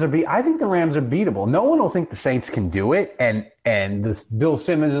the Rams are beatable. No one will think the Saints can do it, and the Bill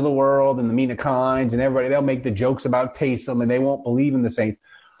Simmons of the world and the Mina Kimes and everybody, they'll make the jokes about Taysom and they won't believe in the Saints.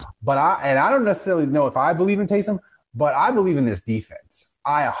 But I don't necessarily know if I believe in Taysom, but I believe in this defense.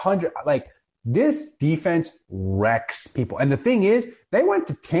 this defense wrecks people. And the thing is, they went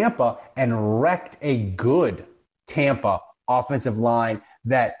to Tampa and wrecked a good Tampa offensive line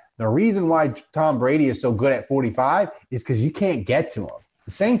that the reason why Tom Brady is so good at 45 is because you can't get to him.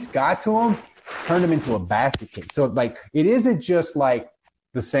 The Saints got to him, turned him into a basket case. So, like, it isn't just like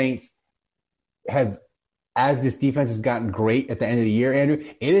the Saints have, as this defense has gotten great at the end of the year, Andrew,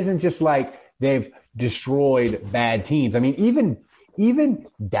 it isn't just like they've destroyed bad teams. I mean, even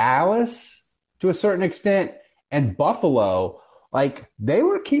Dallas, to a certain extent, and Buffalo, like, they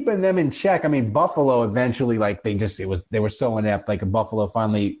were keeping them in check. I mean, Buffalo eventually, like, they were so inept, like, Buffalo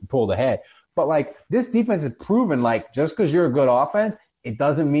finally pulled ahead. But, like, this defense has proven, like, just because you're a good offense, it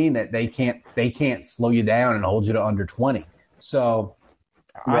doesn't mean that they can't slow you down and hold you to under 20. So,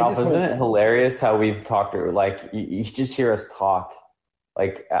 Ralph, isn't it hilarious how we've talked, like, you just hear us talk.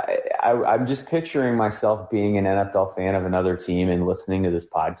 Like, I'm just picturing myself being an NFL fan of another team and listening to this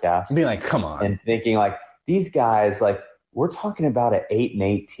podcast. Being like, come on. And thinking, like, these guys, like, we're talking about an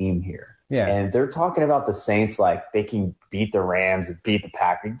 8-8 team here. Yeah. And they're talking about the Saints like they can beat the Rams and beat the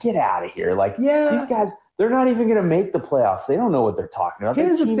Packers. Get out of here. Like, these guys, they're not even going to make the playoffs. They don't know what they're talking about.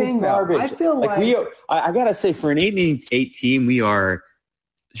 Here's the thing, though. I feel like I got to say, for an 8-8 team, we are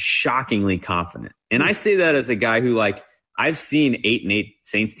shockingly confident. And I say that as a guy who, like, I've seen 8-8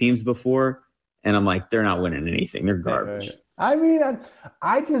 Saints teams before, and I'm like, they're not winning anything. They're garbage. I mean,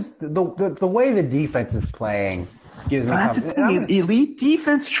 I just the way the defense is playing gives me confidence. Elite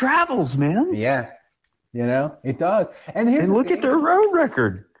defense travels, man. Yeah, it does. And look at their road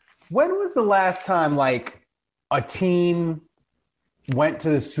record. When was the last time, like, a team went to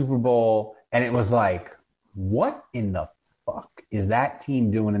the Super Bowl and it was like, what in the fuck is that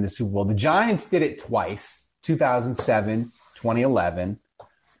team doing in the Super Bowl? The Giants did it twice, 2007, 2011.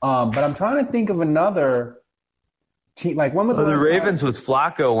 But I'm trying to think of another team. Like, when was the Ravens with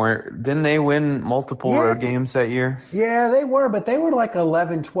Flacco? Didn't they win multiple road games that year? Yeah, they were, but they were like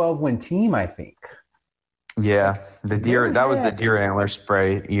 11-12 win team, I think. Yeah, that was the deer antler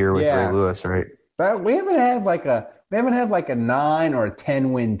spray year with Ray Lewis, right? But we haven't had like a 9 or a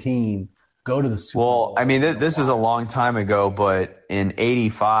 10 win team go to the Super Bowl. Well, I mean, this is a long time ago, but in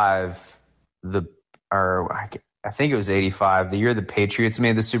 '85, I think it was '85, the year the Patriots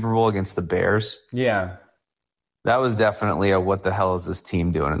made the Super Bowl against the Bears. Yeah. That was definitely what the hell is this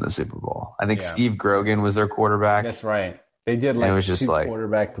team doing in the Super Bowl? I think Steve Grogan was their quarterback. That's right. They did like it was just like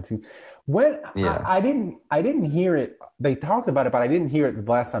quarterback platoon. I didn't hear it. They talked about it, but I didn't hear it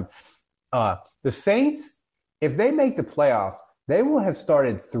the last time. The Saints, if they make the playoffs, they will have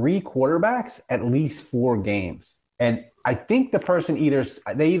started 3 quarterbacks at least 4 games. And I think the person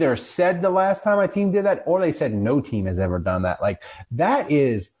either said the last time a team did that, or they said no team has ever done that. Like, that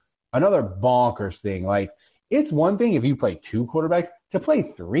is another bonkers thing. Like, it's one thing if you play 2 quarterbacks. To play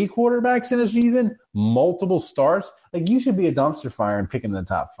 3 quarterbacks in a season, multiple starts, like, you should be a dumpster fire and picking the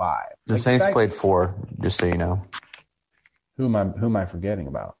top 5. The Saints played 4, just so you know. Who am I forgetting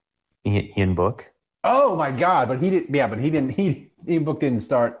about? Ian Book. Oh my God! But he didn't. Yeah, but he didn't. Ian Book didn't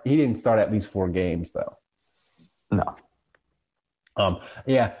start. He didn't start at least 4 games though. No.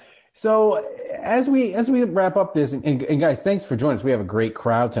 Yeah. So as we wrap up this, and guys, thanks for joining us. We have a great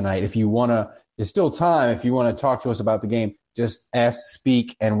crowd tonight. If you wanna, there's still time. If you want to talk to us about the game, just ask to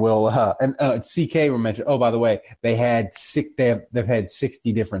speak, and we'll. CK were mentioned. Oh, by the way, they've had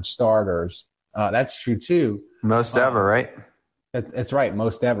 60 different starters. That's true too. Most ever, right? That's right,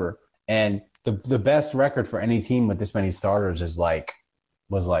 most ever. And the best record for any team with this many starters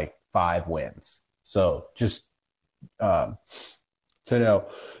was 5 wins. So just to know.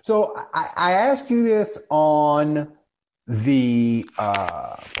 So I asked you this on the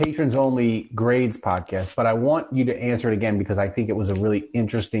Patrons Only Grades podcast, but I want you to answer it again because I think it was a really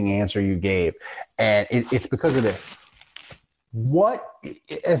interesting answer you gave. And it's because of this.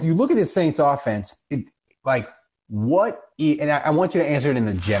 As you look at this Saints offense, and I want you to answer it in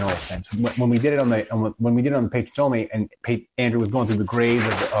the general sense. When we did it on the Patriots Only, and Andrew was going through the grades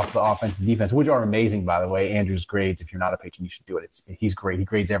of the offense and defense, which are amazing, by the way. Andrew's grades, if you're not a patron, you should do it. He's great. He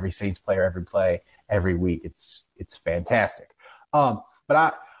grades every Saints player, every play, every week. It's fantastic.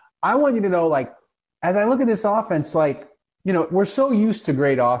 But I want you to know, like, as I look at this offense, like, we're so used to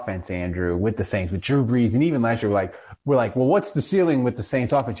great offense, Andrew, with the Saints, with Drew Brees, and even last year, we're like, well, what's the ceiling with the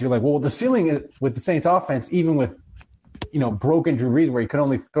Saints offense? You're like, well, the ceiling with the Saints offense, even with, broken Drew Brees, where he could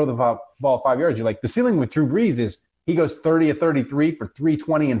only throw the ball 5 yards. You're like, the ceiling with Drew Brees is he goes 30 of 33 for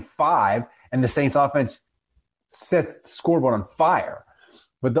 320 and 5, and the Saints offense sets the scoreboard on fire.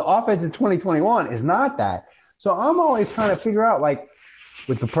 But the offense in 2021 is not that. So I'm always trying to figure out, like,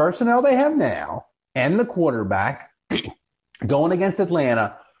 with the personnel they have now and the quarterback going against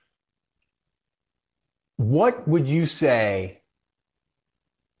Atlanta, what would you say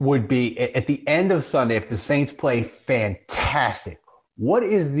would be at the end of Sunday if the Saints play fantastic? What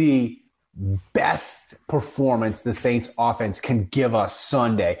is the best performance the Saints offense can give us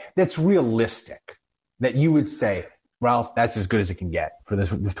Sunday that's realistic, that you would say, Ralph, that's as good as it can get for this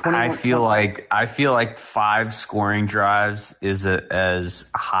 21? I feel like 5 scoring drives is as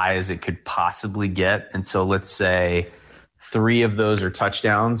high as it could possibly get. And so let's say 3 of those are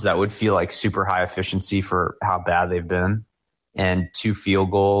touchdowns. That would feel like super high efficiency for how bad they've been. And 2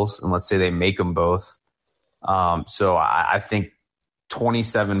 field goals, and let's say they make them both. So I think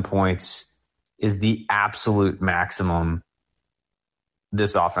 27 points is the absolute maximum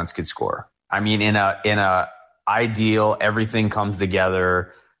this offense could score. I mean, in a ideal, everything comes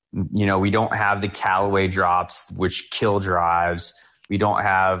together. You know, we don't have the Callaway drops, which kill drives. We don't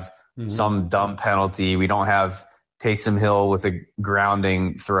have some dumb penalty. We don't have Taysom Hill with a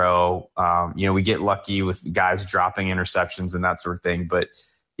grounding throw. You know, we get lucky with guys dropping interceptions and that sort of thing. But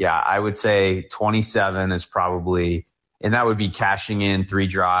yeah, I would say 27 is probably, and that would be cashing in 3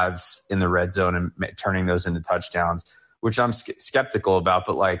 drives in the red zone and turning those into touchdowns, which I'm skeptical about.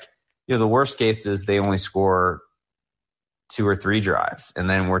 But like, you know, the worst case is they only score 2 or 3 drives, and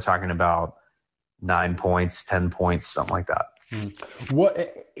then we're talking about 9 points, 10 points, something like that.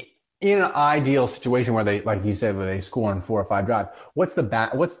 What in an ideal situation where they, like you said, where they score on 4 or 5 drives, what's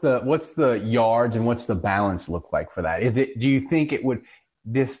the yards and what's the balance look like for that? Do you think it would,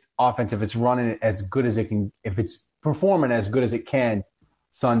 this offense, if it's running as good as it can, if it's performing as good as it can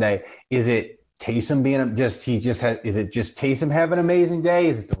Sunday, is it Taysom being is it just Taysom having an amazing day?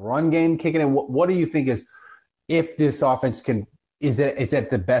 Is it the run game kicking in? What do you think is, if this offense can, is that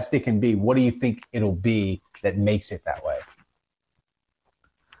the best it can be? What do you think it'll be that makes it that way?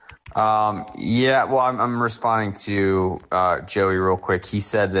 Yeah, well, I'm responding to Joey real quick. He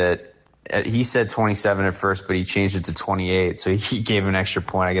said 27 at first, but he changed it to 28, so he gave an extra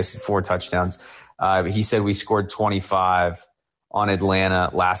point. I guess 4 touchdowns. But he said we scored 25 on Atlanta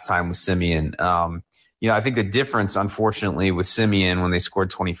last time with Simeon. You know, I think the difference, unfortunately, with Simeon when they scored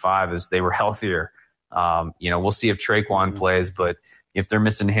 25 is they were healthier. You know, we'll see if Traquan plays, but if they're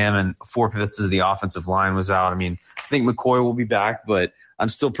missing him and 4/5 of the offensive line was out, I mean, I think McCoy will be back, but I'm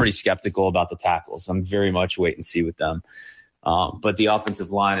still pretty skeptical about the tackles. I'm very much wait and see with them. But the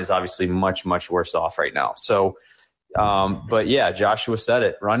offensive line is obviously much, much worse off right now. So, but yeah, Joshua said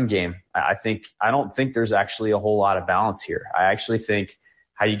it, run game. I don't think there's actually a whole lot of balance here. I actually think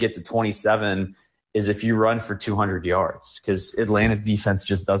how you get to 27 is if you run for 200 yards, because Atlanta's defense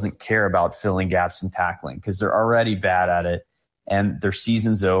just doesn't care about filling gaps and tackling because they're already bad at it and their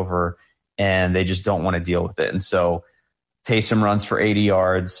season's over and they just don't want to deal with it. And so Taysom runs for 80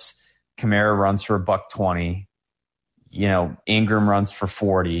 yards, Kamara runs for $120, you know, Ingram runs for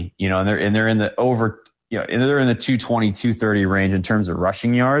 40, you know, and they're in the over, you know, and they're in the 220, 230 range in terms of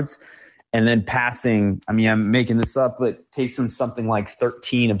rushing yards. And then passing, I mean, I'm making this up, but Taysom's something like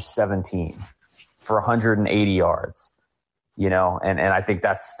 13 of 17 for 180 yards, you know, and I think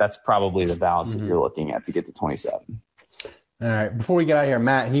that's probably the balance that you're looking at to get to 27. All right. Before we get out of here,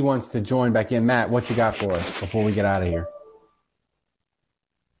 Matt, he wants to join back in. Matt, what you got for us before we get out of here?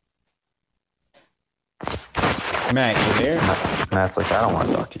 Matt, you there? Matt's like, I don't want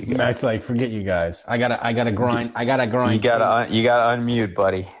to talk to you guys. Matt's like, forget you guys. I gotta grind. You gotta unmute,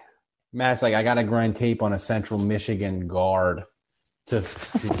 buddy. Matt's like, I gotta grind tape on a Central Michigan guard to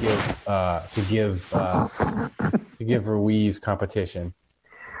give Ruiz competition.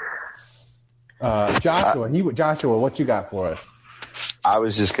 Joshua, what you got for us? I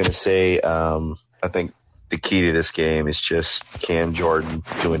was just gonna say, I think the key to this game is just Cam Jordan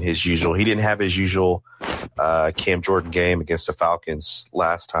doing his usual. He didn't have his usual Cam Jordan game against the Falcons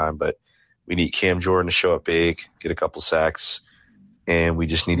last time, but we need Cam Jordan to show up big, get a couple sacks, and we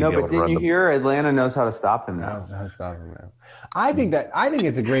just need to be able to run. No, but didn't you hear Atlanta knows how to stop him now? I think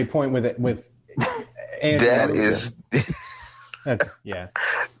it's a great point with Andrew.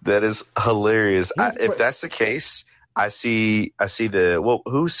 That is hilarious. If that's the case, I see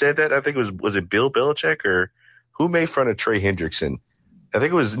who said that? I think was it Bill Belichick or who made fun of Trey Hendrickson? I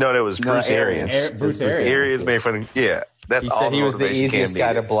think it was Bruce Arians. Bruce Arians made fun of that's all. He said he was the easiest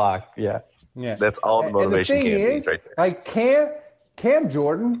guy to block. Yeah. That's all the motivation Cam needs right there. Like Cam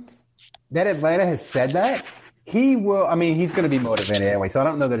Jordan, that Atlanta has said that he will. I mean, he's going to be motivated anyway. So I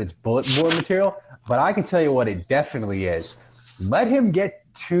don't know that it's bulletin board material, but I can tell you what it definitely is. Let him get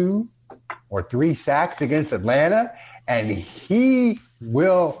 2 or 3 sacks against Atlanta, and he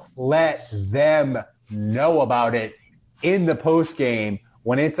will let them know about it in the post game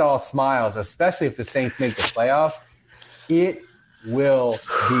when it's all smiles, especially if the Saints make the playoffs. It will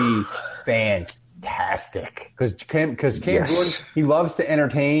be fantastic. fantastic because Cam Jordan, he loves to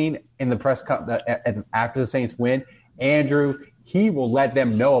entertain in the press after the Saints win. Andrew, he will let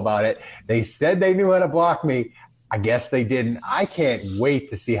them know about it. They said they knew how to block me. I guess they didn't. I can't wait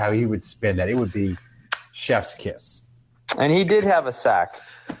to see how he would spin that. It would be chef's kiss. And he did have a sack,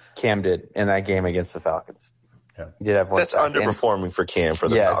 Cam did, in that game against the Falcons. Yeah. He did have one That's sack. underperforming for Cam for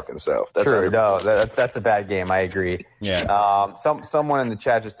the Falcons, though. That's true. No, that's a bad game. I agree. Yeah. Someone in the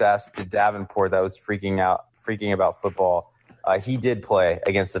chat just asked to Davenport that was freaking about football. He did play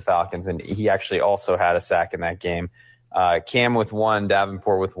against the Falcons, and he actually also had a sack in that game. Cam with 1,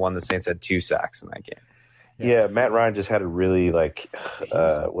 Davenport with 1. The Saints had 2 sacks in that game. Yeah, Matt Ryan just had a really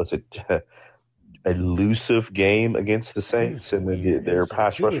elusive game against the Saints, and their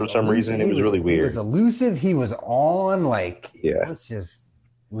pass rush for some reason. It was really weird. He was elusive. He was on it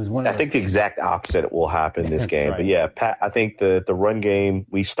was one. I think the exact opposite will happen this game. Right. But yeah, Pat, I think the run game,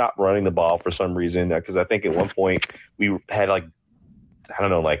 we stopped running the ball for some reason because I think at one point we had a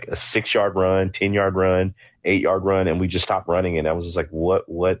 6-yard run, 10-yard run, 8-yard run, and we just stopped running. And I was just like, what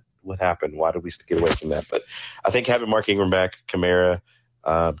happened? Why did we get away from that? But I think having Mark Ingram back, Kamara,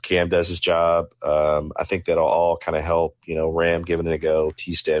 Cam does his job. I think that'll all kind of help. Ram giving it a go.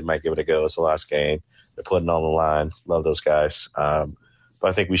 T-Stead might give it a go. It's the last game. They're putting it on the line. Love those guys. But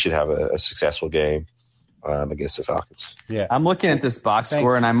I think we should have a successful game against the Falcons. Yeah, I'm looking at this box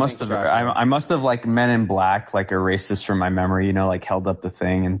score, and I must have like Men in Black erased this from my memory. Held up the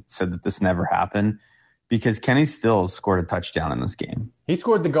thing and said that this never happened. Because Kenny Stills scored a touchdown in this game. He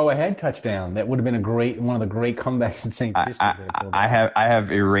scored the go-ahead touchdown. That would have been one of the great comebacks in Saints history. I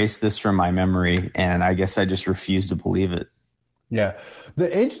have erased this from my memory, and I guess I just refuse to believe it. Yeah.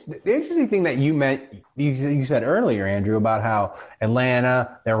 The interesting thing that you said earlier, Andrew, about how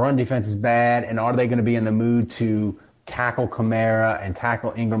Atlanta, their run defense is bad, and are they going to be in the mood to tackle Kamara and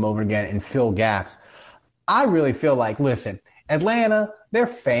tackle Ingram over again and fill gaps? I really feel like, listen, Atlanta, their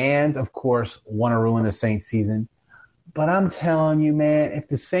fans, of course, want to ruin the Saints season. But I'm telling you, man, if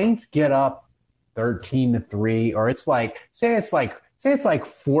the Saints get up 13-3, or say it's like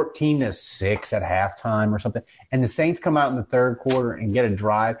 14-6 at halftime or something, and the Saints come out in the third quarter and get a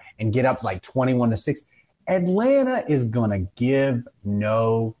drive and get up like 21-6, Atlanta is gonna give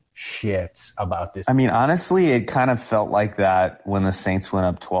no shits about this. I mean, honestly, it kind of felt like that when the Saints went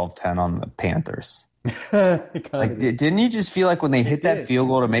up 12-10 on the Panthers. Didn't you just feel like when they hit that field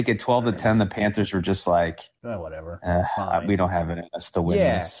goal to make it 12-10, the Panthers were just like, whatever, we don't have it in us to win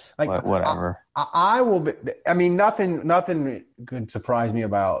this. Whatever. I will be. I mean, nothing could surprise me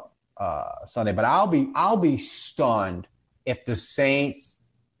about Sunday, but I'll be stunned if the Saints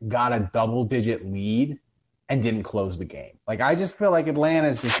got a double-digit lead and didn't close the game. I just feel like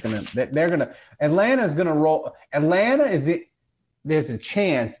Atlanta's just Atlanta's gonna roll. There's a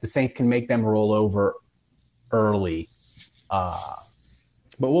chance the Saints can make them roll over early. But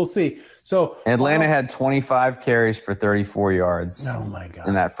we'll see. So Atlanta had 25 carries for 34 yards. Oh my God.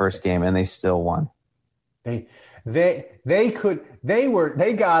 In that first game, and they still won. They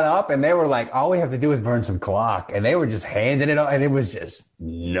got up and they were like, all we have to do is burn some clock, and they were just handing it up, and it was just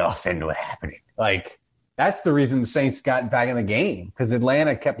nothing was happening. That's the reason the Saints got back in the game, because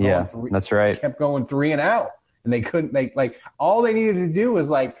Atlanta kept going that's right. kept going 3 and out. And they couldn't, all they needed to do was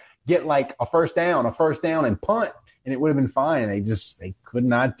get a first down and punt, and it would have been fine. And they could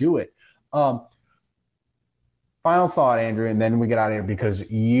not do it. Final thought, Andrew, and then we get out of here, because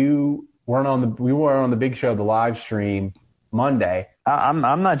we were on the Big Show, the live stream Monday.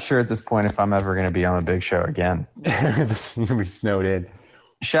 I'm not sure at this point if I'm ever going to be on the Big Show again. We snowed in.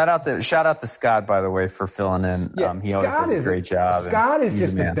 Shout out to Scott, by the way, for filling in. Yeah, he always does a great job. Scott is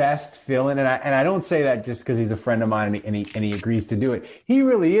just the best fill-in, and I don't say that just because he's a friend of mine and he agrees to do it. He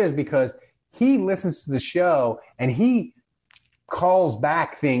really is, because he listens to the show and he calls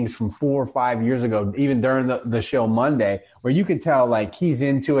back things from 4 or 5 years ago, even during the show Monday, where you can tell he's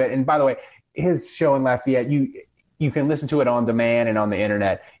into it. And by the way, his show in Lafayette, you can listen to it on demand and on the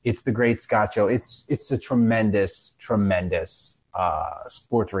internet. It's the Great Scott Show. It's a tremendous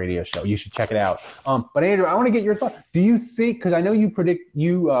sports radio show. You should check it out. But Andrew, I want to get your thoughts. Do you think, because I know you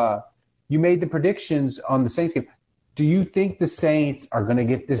made the predictions on the Saints game, do you think the Saints are going to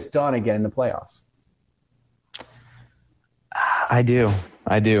get this done again in the playoffs? I do.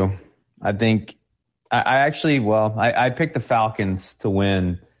 I think I picked the Falcons to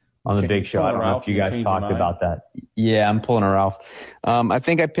win on the Big Show. I don't know if you guys talked about that. Yeah, I'm pulling a Ralph. I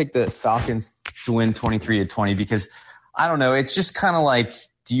think I picked the Falcons to win 23-20 because I don't know. It's just kind of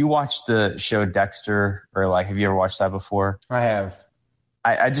do you watch the show Dexter, or have you ever watched that before? I have.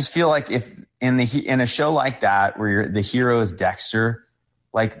 I just feel like if in a show like that where the hero is Dexter,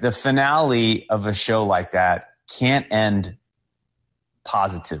 like the finale of a show like that can't end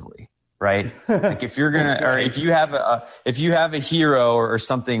positively, right? Like if you're gonna, or if you have a hero or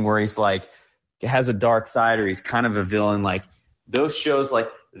something where he's like has a dark side or he's kind of a villain, like those shows, like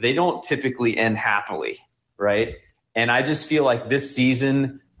they don't typically end happily, right? And I just feel like this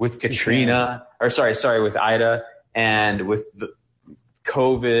season with Katrina, or sorry, with Ida and with the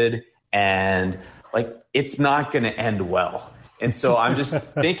COVID, and like it's not going to end well. And so I'm just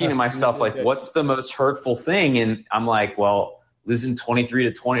thinking to myself, like, what's the most hurtful thing? And I'm like, well, losing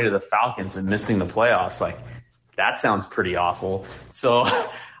 23-20 to the Falcons and missing the playoffs, like that sounds pretty awful. So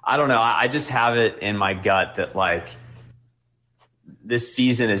I don't know. I just have it in my gut that like this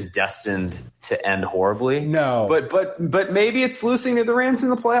season is destined to end horribly. No, but maybe it's losing to the Rams in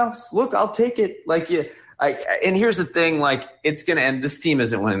the playoffs. Look, I'll take it. And here's the thing, like it's going to end. This team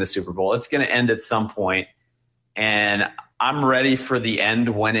isn't winning the Super Bowl. It's going to end at some point, and I'm ready for the end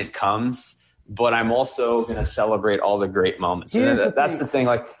when it comes. But I'm also going to celebrate all the great moments. That's the thing.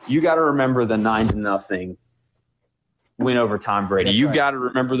 Like you got to remember the 9-0 win over Tom Brady. That's you got to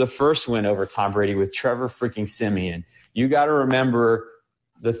remember the first win over Tom Brady with Trevor freaking Siemian. You got to remember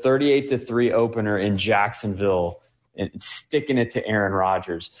the 38-3 opener in Jacksonville and sticking it to Aaron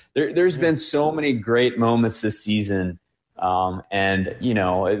Rodgers. There's been so many great moments this season. And, you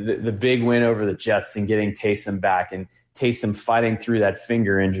know, the big win over the Jets and getting Taysom back and Taysom fighting through that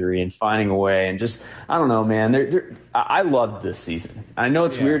finger injury and finding a way. And just, I don't know, man. I loved this season. I know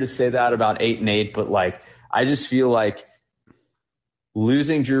it's weird to say that about 8-8, but, like, I just feel like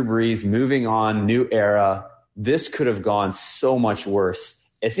losing Drew Brees, moving on, new era, this could have gone so much worse.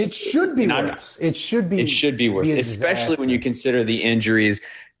 It should be worse. It should be worse, especially when you consider the injuries,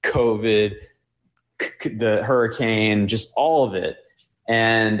 COVID, the hurricane, just all of it.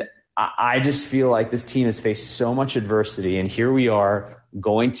 And I just feel like this team has faced so much adversity, and here we are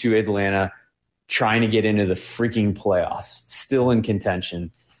going to Atlanta trying to get into the freaking playoffs, still in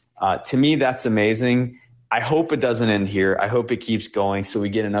contention. To me, that's amazing. I hope it doesn't end here. I hope it keeps going so we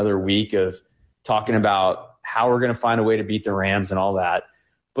get another week of talking about how we're going to find a way to beat the Rams and all that.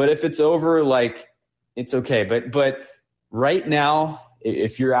 But if it's over, like, it's okay. But right now,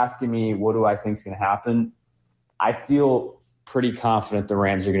 if you're asking me what do I think is going to happen, I feel pretty confident the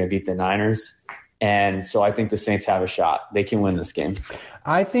Rams are going to beat the Niners. And so I think the Saints have a shot. They can win this game.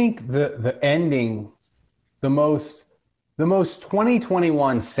 I think the ending, the most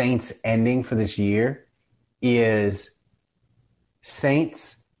 2021 Saints ending for this year is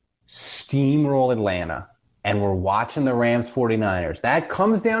Saints steamroll Atlanta, and we're watching the Rams 49ers. That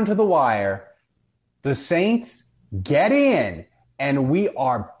comes down to the wire. The Saints get in, and we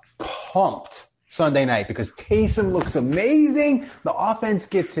are pumped Sunday night because Taysom looks amazing. The offense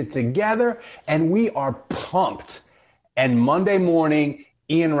gets it together, and we are pumped. And Monday morning,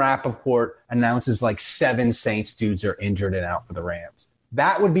 Ian Rappaport announces like 7 Saints dudes are injured and out for the Rams.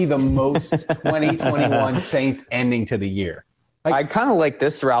 That would be the most 2021 Saints ending to the year. I kind of like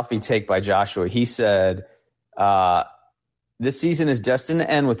this Ralphie take by Joshua. He said, this season is destined to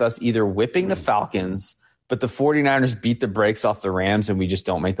end with us either whipping the Falcons, but the 49ers beat the brakes off the Rams and we just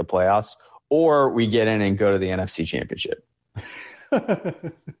don't make the playoffs, or we get in and go to the NFC Championship.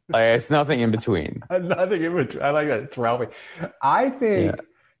 Like, it's nothing in between. Nothing in between. I like that. It's Ralphie. I think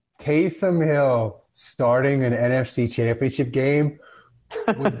Taysom Hill starting an NFC Championship game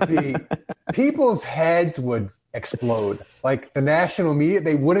would be – people's heads would explode. Like, the national media,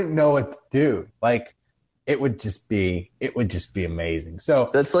 they wouldn't know what to do. Like, it would just be amazing.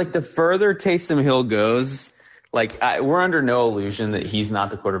 So that's like the further Taysom Hill goes, like we're under no illusion that he's not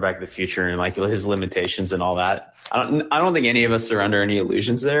the quarterback of the future and like his limitations and all that. I don't think any of us are under any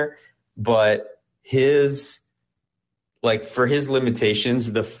illusions there, but for his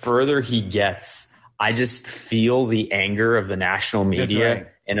limitations, the further he gets, I just feel the anger of the national media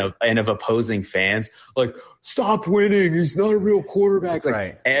and of opposing fans. Like, stop winning. He's not a real quarterback.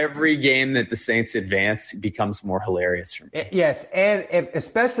 Every game that the Saints advance becomes more hilarious for me. Yes, and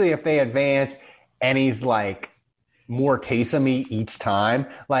especially if they advance and he's like more Taysom-y each time.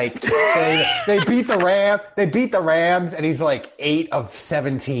 Like they beat the Rams, and he's like 8 of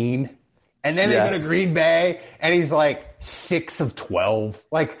 17, and then they go to Green Bay and he's like 6 of 12.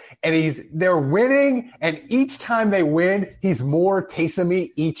 Like, and they're winning, and each time they win, he's more Taysom-y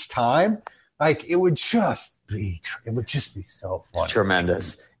each time. Like, it would just be so fun.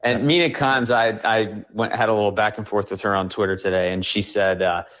 Tremendous. And Mina Kimes, I had a little back and forth with her on Twitter today, and she said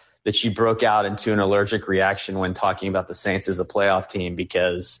that she broke out into an allergic reaction when talking about the Saints as a playoff team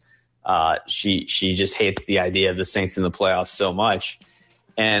because she just hates the idea of the Saints in the playoffs so much.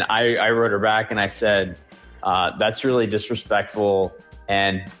 And I wrote her back and I said, that's really disrespectful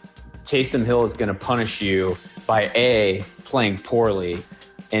And Taysom Hill is going to punish you by A, playing poorly,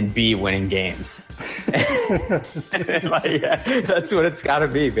 and B, winning games. That's what it's got to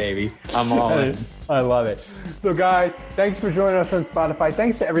be, baby. I'm all in. I love it. So, guys, thanks for joining us on Spotify.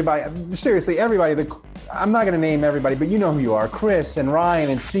 Thanks to everybody. Seriously, everybody. I'm not going to name everybody, but you know who you are. Chris and Ryan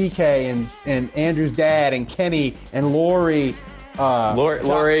and CK and Andrew's dad and Kenny and Lori.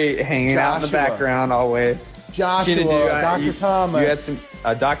 Lori hanging Joshua. out in the background always. Joshua, Dr. Thomas. You had some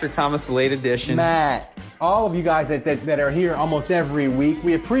Dr. Thomas late edition. Matt, all of you guys that are here almost every week.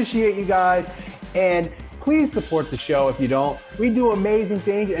 We appreciate you guys, and please support the show if you don't. We do amazing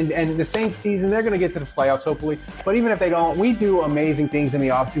things, and the Saints season, they're going to get to the playoffs, hopefully. But even if they don't, we do amazing things in the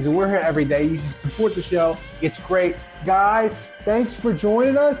offseason. We're here every day. You should support the show. It's great. Guys, thanks for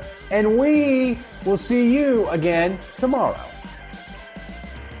joining us, and we will see you again tomorrow.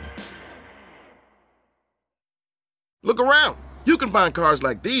 Look around. You can find cars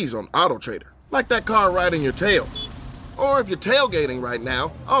like these on AutoTrader, like that car riding your tail. Or if you're tailgating right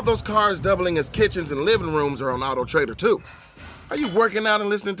now, all those cars doubling as kitchens and living rooms are on AutoTrader too. Are you working out and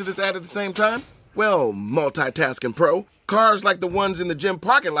listening to this ad at the same time? Well, multitasking pro, cars like the ones in the gym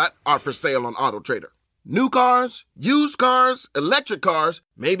parking lot are for sale on AutoTrader. New cars, used cars, electric cars,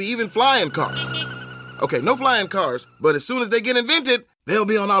 maybe even flying cars. Okay, no flying cars, but as soon as they get invented, they'll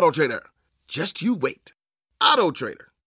be on AutoTrader. Just you wait. AutoTrader.